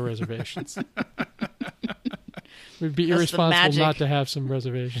make a lot of reservations. It would be irresponsible not to have some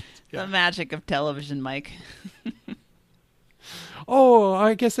reservations. The magic of television, Mike. Oh,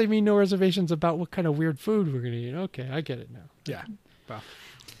 I guess they mean no reservations about what kind of weird food we're going to eat. Okay, I get it now. Yeah. Well,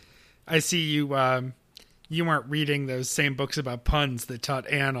 I see you you weren't reading those same books about puns that taught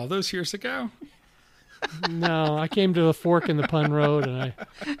Anne all those years ago. No, I came to the fork in the pun road, and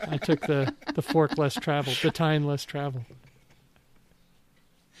I took the fork less traveled, the time less traveled.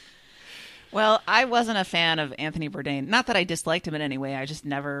 Well, I wasn't a fan of Anthony Bourdain. Not that I disliked him in any way. I just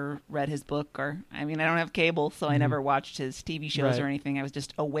never read his book, I don't have cable, so I never watched his TV shows or anything. I was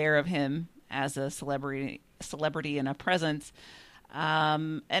just aware of him as a celebrity and a presence.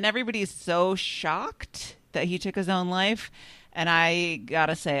 And everybody's so shocked that he took his own life. And I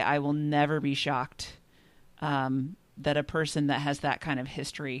gotta say, I will never be shocked that a person that has that kind of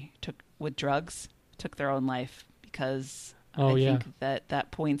history with drugs took their own life, because I think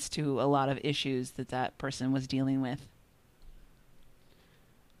that points to a lot of issues that person was dealing with.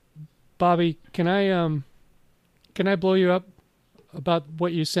 Bobby, can I blow you up about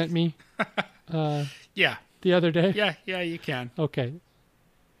what you sent me? Yeah. The other day? Yeah, you can. Okay.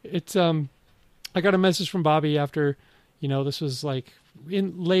 It's I got a message from Bobby after, this was late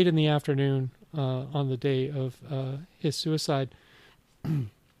in the afternoon on the day of his suicide. And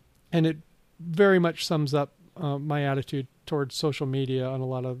it very much sums up my attitude towards social media on a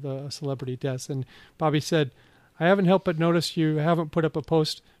lot of the celebrity deaths. And Bobby said, "I haven't helped but notice you haven't put up a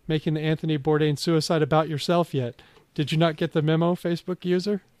post making the Anthony Bourdain suicide about yourself yet. Did you not get the memo, Facebook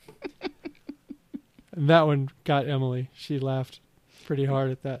user?" And that one got Emily. She laughed pretty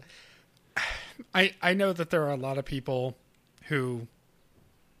hard at that. I know that there are a lot of people who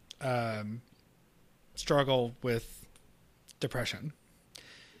struggle with depression.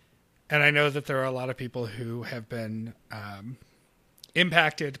 And I know that there are a lot of people who have been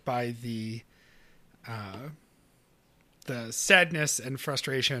impacted by the sadness and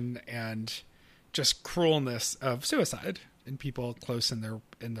frustration and just cruelness of suicide in people close in their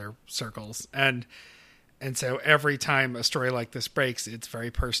circles. And so every time a story like this breaks, it's very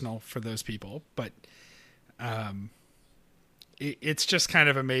personal for those people. But it's just kind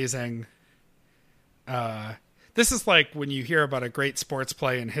of amazing. This is like when you hear about a great sports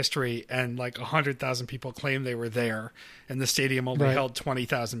play in history and like 100,000 people claim they were there and the stadium only held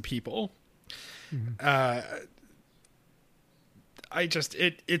 20,000 people. Mm-hmm.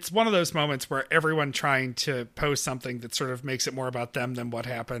 It's one of those moments where everyone trying to post something that sort of makes it more about them than what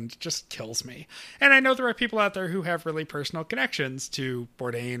happened just kills me. And I know there are people out there who have really personal connections to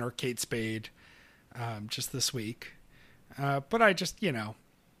Bourdain or Kate Spade just this week. But I just,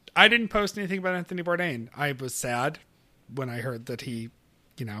 I didn't post anything about Anthony Bourdain. I was sad when I heard that he,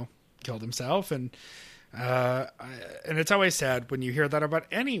 killed himself. And it's always sad when you hear that about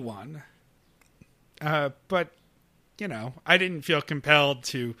anyone. But I didn't feel compelled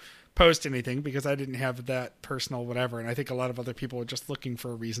to post anything because I didn't have that personal whatever. And I think a lot of other people were just looking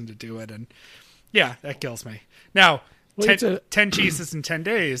for a reason to do it. And yeah, that kills me. Now, 10 cheeses in 10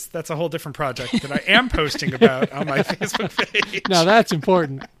 days, that's a whole different project that I am posting about on my Facebook page. Now that's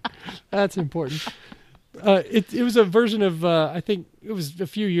important. That's important. It was a version of, I think it was a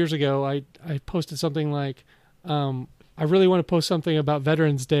few years ago, I posted something like, I really want to post something about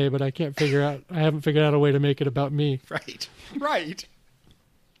Veterans Day, but I haven't figured out a way to make it about me. Right.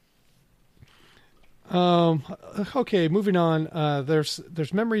 Okay, moving on.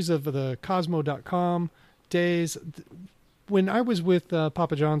 There's memories of the Cosmo.com days. When I was with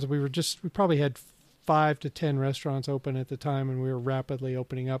Papa John's, we probably had 5 to 10 restaurants open at the time, and we were rapidly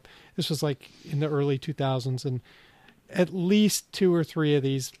opening up. This was like in the early 2000s, and at least 2 or 3 of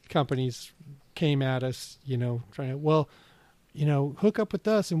these companies came at us, trying to, hook up with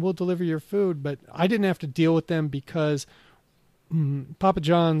us and we'll deliver your food. But I didn't have to deal with them because Papa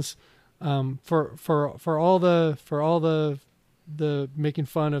John's, for all the making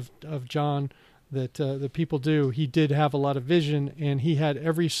fun of John that the people do, he did have a lot of vision, and he had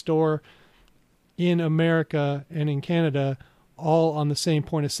every store in America and in Canada all on the same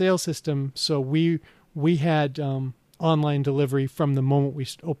point of sale system. So we had online delivery from the moment we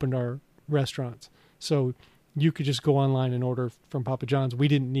opened our restaurants. So you could just go online and order from Papa John's. We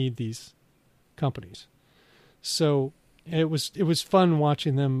didn't need these companies. So it was fun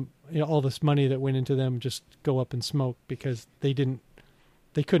watching them, all this money that went into them just go up in smoke because they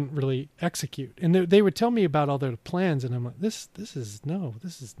couldn't really execute. And they would tell me about all their plans, and I'm like, this is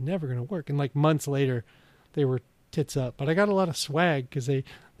never going to work. And like months later, they were tits up. But I got a lot of swag because they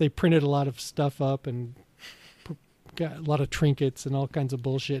printed a lot of stuff up and got a lot of trinkets and all kinds of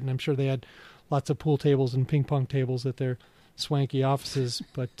bullshit. And I'm sure they had lots of pool tables and ping pong tables at their swanky offices.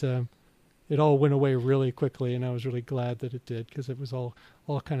 But it all went away really quickly, and I was really glad that it did because it was all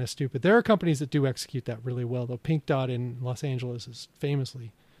kind of stupid. There are companies that do execute that really well, though. Pink Dot in Los Angeles is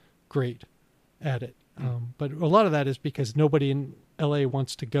famously great at it. But a lot of that is because nobody in LA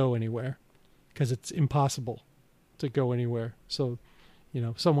wants to go anywhere because it's impossible to go anywhere. So,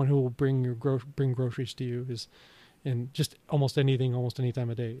 someone who will bring groceries to you is, and just almost anything, almost any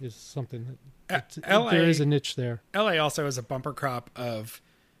time of day is something that there is a niche there. LA also has a bumper crop of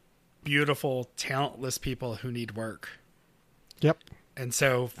beautiful, talentless people who need work. Yep. And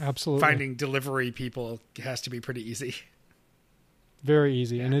so absolutely finding delivery people has to be pretty easy. Very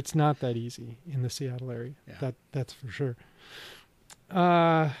easy. Yeah. And it's not that easy in the Seattle area. Yeah. That's for sure.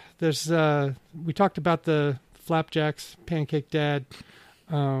 We talked about the Flapjacks, Pancake Dad,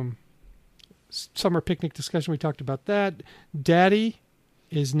 summer picnic discussion. We talked about that. Daddy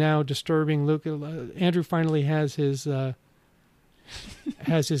is now disturbing Luke. Andrew finally has his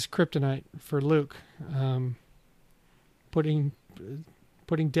kryptonite for Luke, putting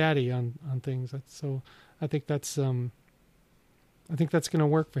Daddy on things. So I think that's going to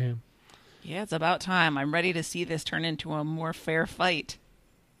work for him. Yeah, it's about time. I'm ready to see this turn into a more fair fight.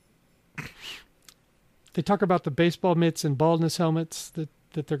 They talk about the baseball mitts and baldness helmets that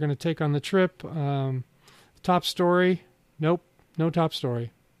they're going to take on the trip. Top story, nope, no top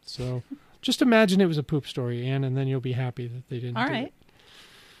story. So just imagine it was a poop story, Anne, and then you'll be happy that they didn't. All do right. it.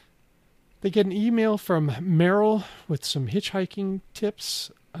 They get an email from Merrill with some hitchhiking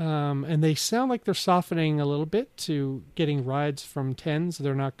tips, and they sound like they're softening a little bit to getting rides from 10s.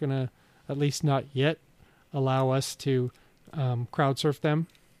 They're not going to at least not yet, allow us to crowd surf them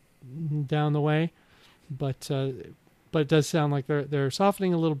down the way. But it does sound like they're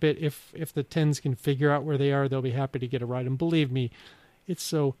softening a little bit. If the 10s can figure out where they are, they'll be happy to get a ride. And believe me, it's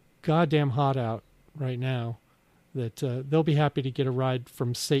so goddamn hot out right now that they'll be happy to get a ride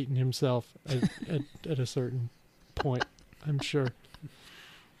from Satan himself at a certain point, I'm sure.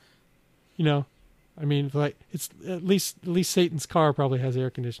 You know, I mean, like, it's at least Satan's car probably has air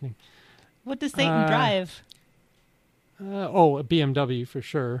conditioning. What does Satan drive? A BMW for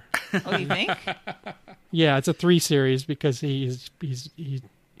sure. Oh, you think? Yeah, it's a 3 Series because he's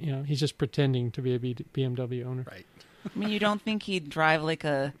just pretending to be a BMW owner. Right. I mean, you don't think he'd drive like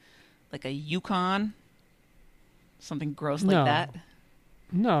a Yukon? Something gross like that?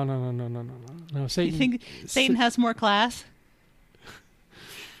 No. Satan. You think Satan has more class?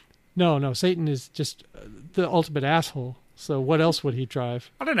 No. Satan is just the ultimate asshole. So what else would he drive?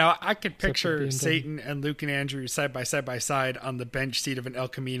 I don't know. I could Except for picture BMW. Satan and Luke and Andrew side by side on the bench seat of an El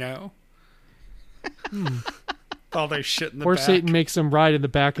Camino. All their shit in the Or back. Satan makes them ride in the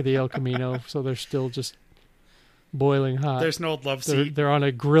back of the El Camino, so they're still just boiling hot. There's an old love seat. They're on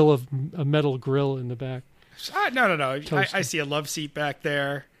a metal grill in the back. No. Toasty. I see a love seat back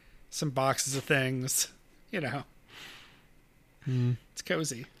there, some boxes of things. You know, It's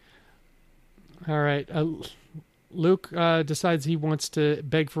cozy. All right. Luke decides he wants to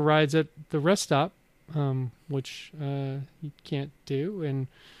beg for rides at the rest stop, which he can't do. And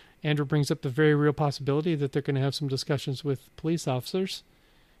Andrew brings up the very real possibility that they're going to have some discussions with police officers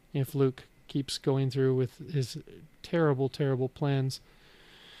if Luke keeps going through with his terrible, terrible plans.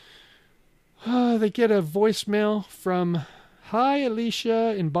 They get a voicemail from, "Hi,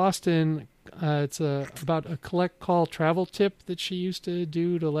 Alicia in Boston." It's about a collect call travel tip that she used to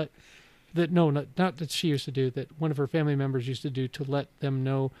do to let... not that she used to do, that one of her family members used to do to let them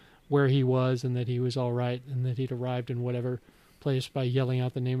know where he was and that he was all right and that he'd arrived in whatever place by yelling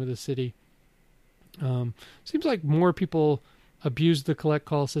out the name of the city. Seems like more people abuse the collect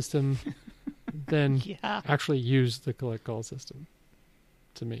call system than Yeah. actually use the collect call system,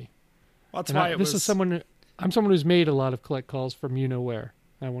 to me. Well, that's And why I'm someone who's made a lot of collect calls from you know where.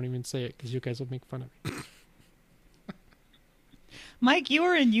 I won't even say it because you guys will make fun of me. Mike, you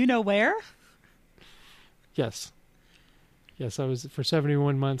were in you-know-where? Yes, I was for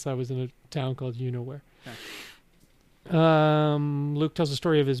 71 months. I was in a town called you know where. Luke tells the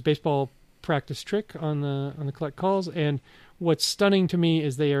story of his baseball practice trick on the collect calls, and what's stunning to me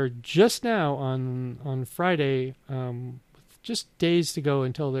is they are just now on Friday, with just days to go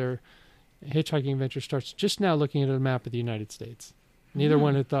until their hitchhiking adventure starts. Just now looking at a map of the United States. Neither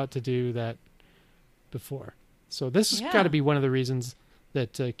one had thought to do that before. So this has got to be one of the reasons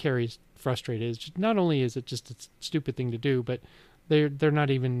that Carrie's frustrated. Is just, not only is it just a stupid thing to do, but they're not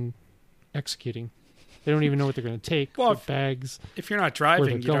even executing. They don't even know what they're going to take. Well, with bags. if you're not where driving,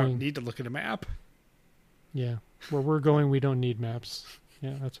 they're you going. don't need to look at a map. Yeah, where we're going, we don't need maps.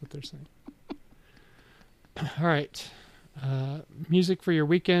 Yeah, that's what they're saying. All right, music for your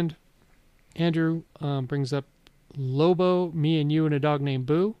weekend. Andrew brings up Lobo, Me and You and a Dog Named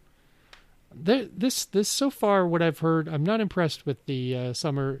Boo. This so far, what I've heard, I'm not impressed with the the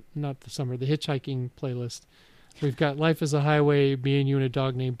hitchhiking playlist. We've got Life is a Highway, Me and You and a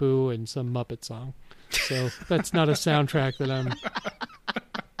Dog Named Boo, and some Muppet song. So that's not a soundtrack that I'm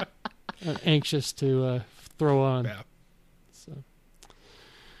anxious to throw on. Yeah. So,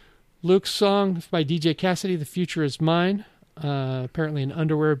 Luke's song by DJ Cassidy, The Future Is Mine. Apparently an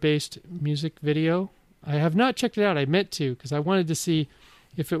underwear-based music video. I have not checked it out. I meant to because I wanted to see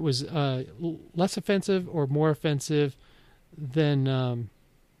if it was less offensive or more offensive than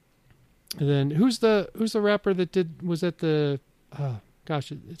who's the rapper that was at the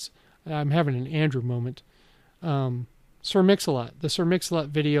I'm having an Andrew moment. Sir Mix-a-Lot, the Sir Mix-a-Lot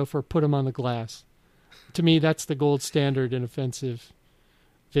video for Put 'Em on the Glass. To me, that's the gold standard in offensive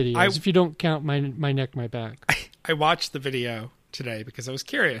videos. If you don't count My Neck, My Back. I watched the video today because I was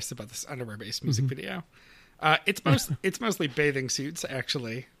curious about this underwear-based music video. It's mostly bathing suits,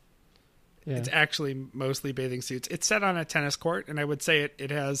 actually. Yeah. It's actually mostly bathing suits. It's set on a tennis court, and I would say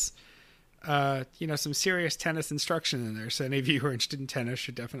it has, some serious tennis instruction in there. So any of you who are interested in tennis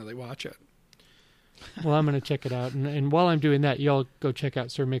should definitely watch it. Well, I'm going to check it out. And while I'm doing that, y'all go check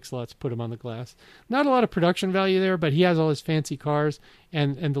out Sir Mix-a-Lot's Put 'Em on the Glass. Not a lot of production value there, but he has all his fancy cars,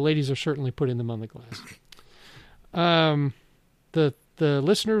 and the ladies are certainly putting them on the glass. The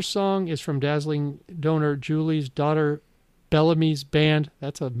listener's song is from dazzling donor Julie's daughter Bellamy's band.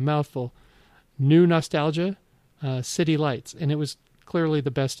 That's a mouthful. New Nostalgia, City Lights. And it was clearly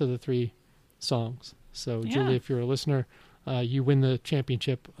the best of the 3 songs. So, Yeah. Julie, if you're a listener, you win the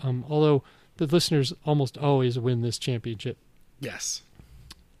championship. Although the listeners almost always win this championship. Yes.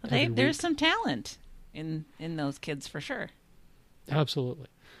 There's some talent in those kids for sure. Absolutely.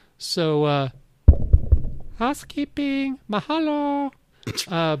 So, housekeeping, mahalo.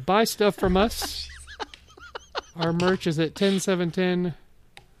 Buy stuff from us. Our merch is at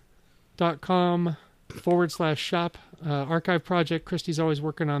 10710.com/shop. Archive project. Christy's always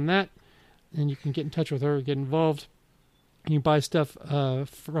working on that. And you can get in touch with her, get involved. You can buy stuff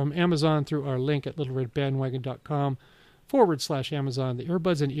from Amazon through our link at littleredbandwagon.com/Amazon. The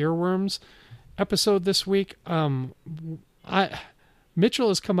Earbuds and Earworms episode this week. Mitchell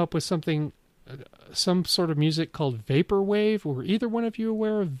has come up with something, some sort of music called Vaporwave. Were either one of you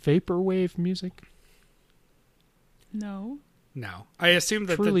aware of Vaporwave music? No. No. I assume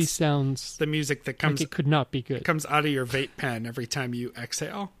that Truly that's sounds the music that comes like it could not be good. comes out of your vape pen every time you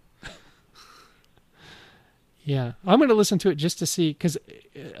exhale. Yeah, I'm going to listen to it just to see, because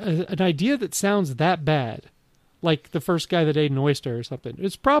an idea that sounds that bad, like the first guy that ate an oyster or something,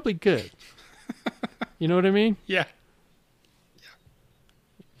 it's probably good. You know what I mean? Yeah.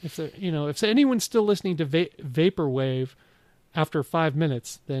 If anyone's still listening to Vaporwave after 5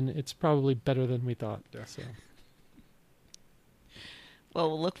 minutes, then it's probably better than we thought. Yeah. So. Well,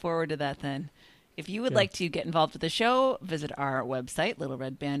 we'll look forward to that then. If you would like to get involved with the show, visit our website,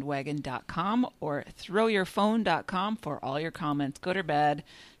 littleredbandwagon.com or throwyourphone.com for all your comments, good or bad,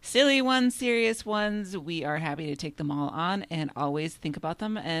 silly ones, serious ones. We are happy to take them all on and always think about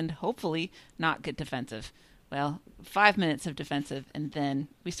them and hopefully not get defensive. Well, 5 minutes of defensive, and then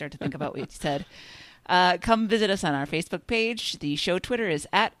we start to think about what you said. Come visit us on our Facebook page. The show Twitter is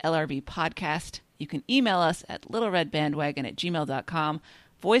at LRB Podcast. You can email us at littleredbandwagon@gmail.com.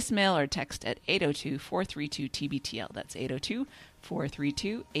 Voicemail or text at 802-432-TBTL. That's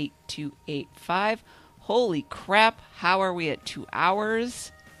 802-432-8285. Holy crap, how are we at 2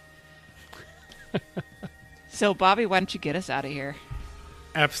 hours? So, Bobby, why don't you get us out of here?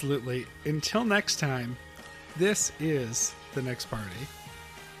 Absolutely. Until next time, this is The Next Party.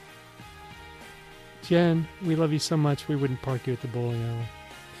 Jen, we love you so much we wouldn't park you at the bowling alley.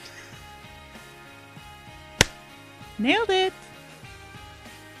 Nailed it.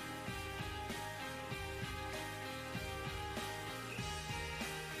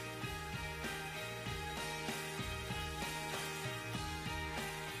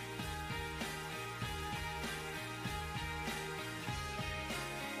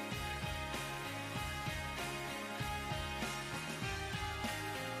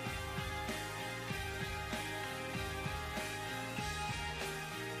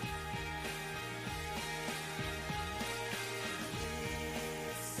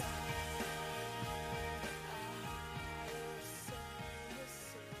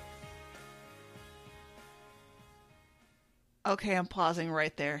 Okay, I'm pausing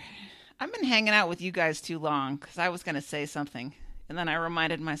right there. I've been hanging out with you guys too long because I was going to say something. And then I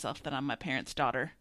reminded myself that I'm my parents' daughter.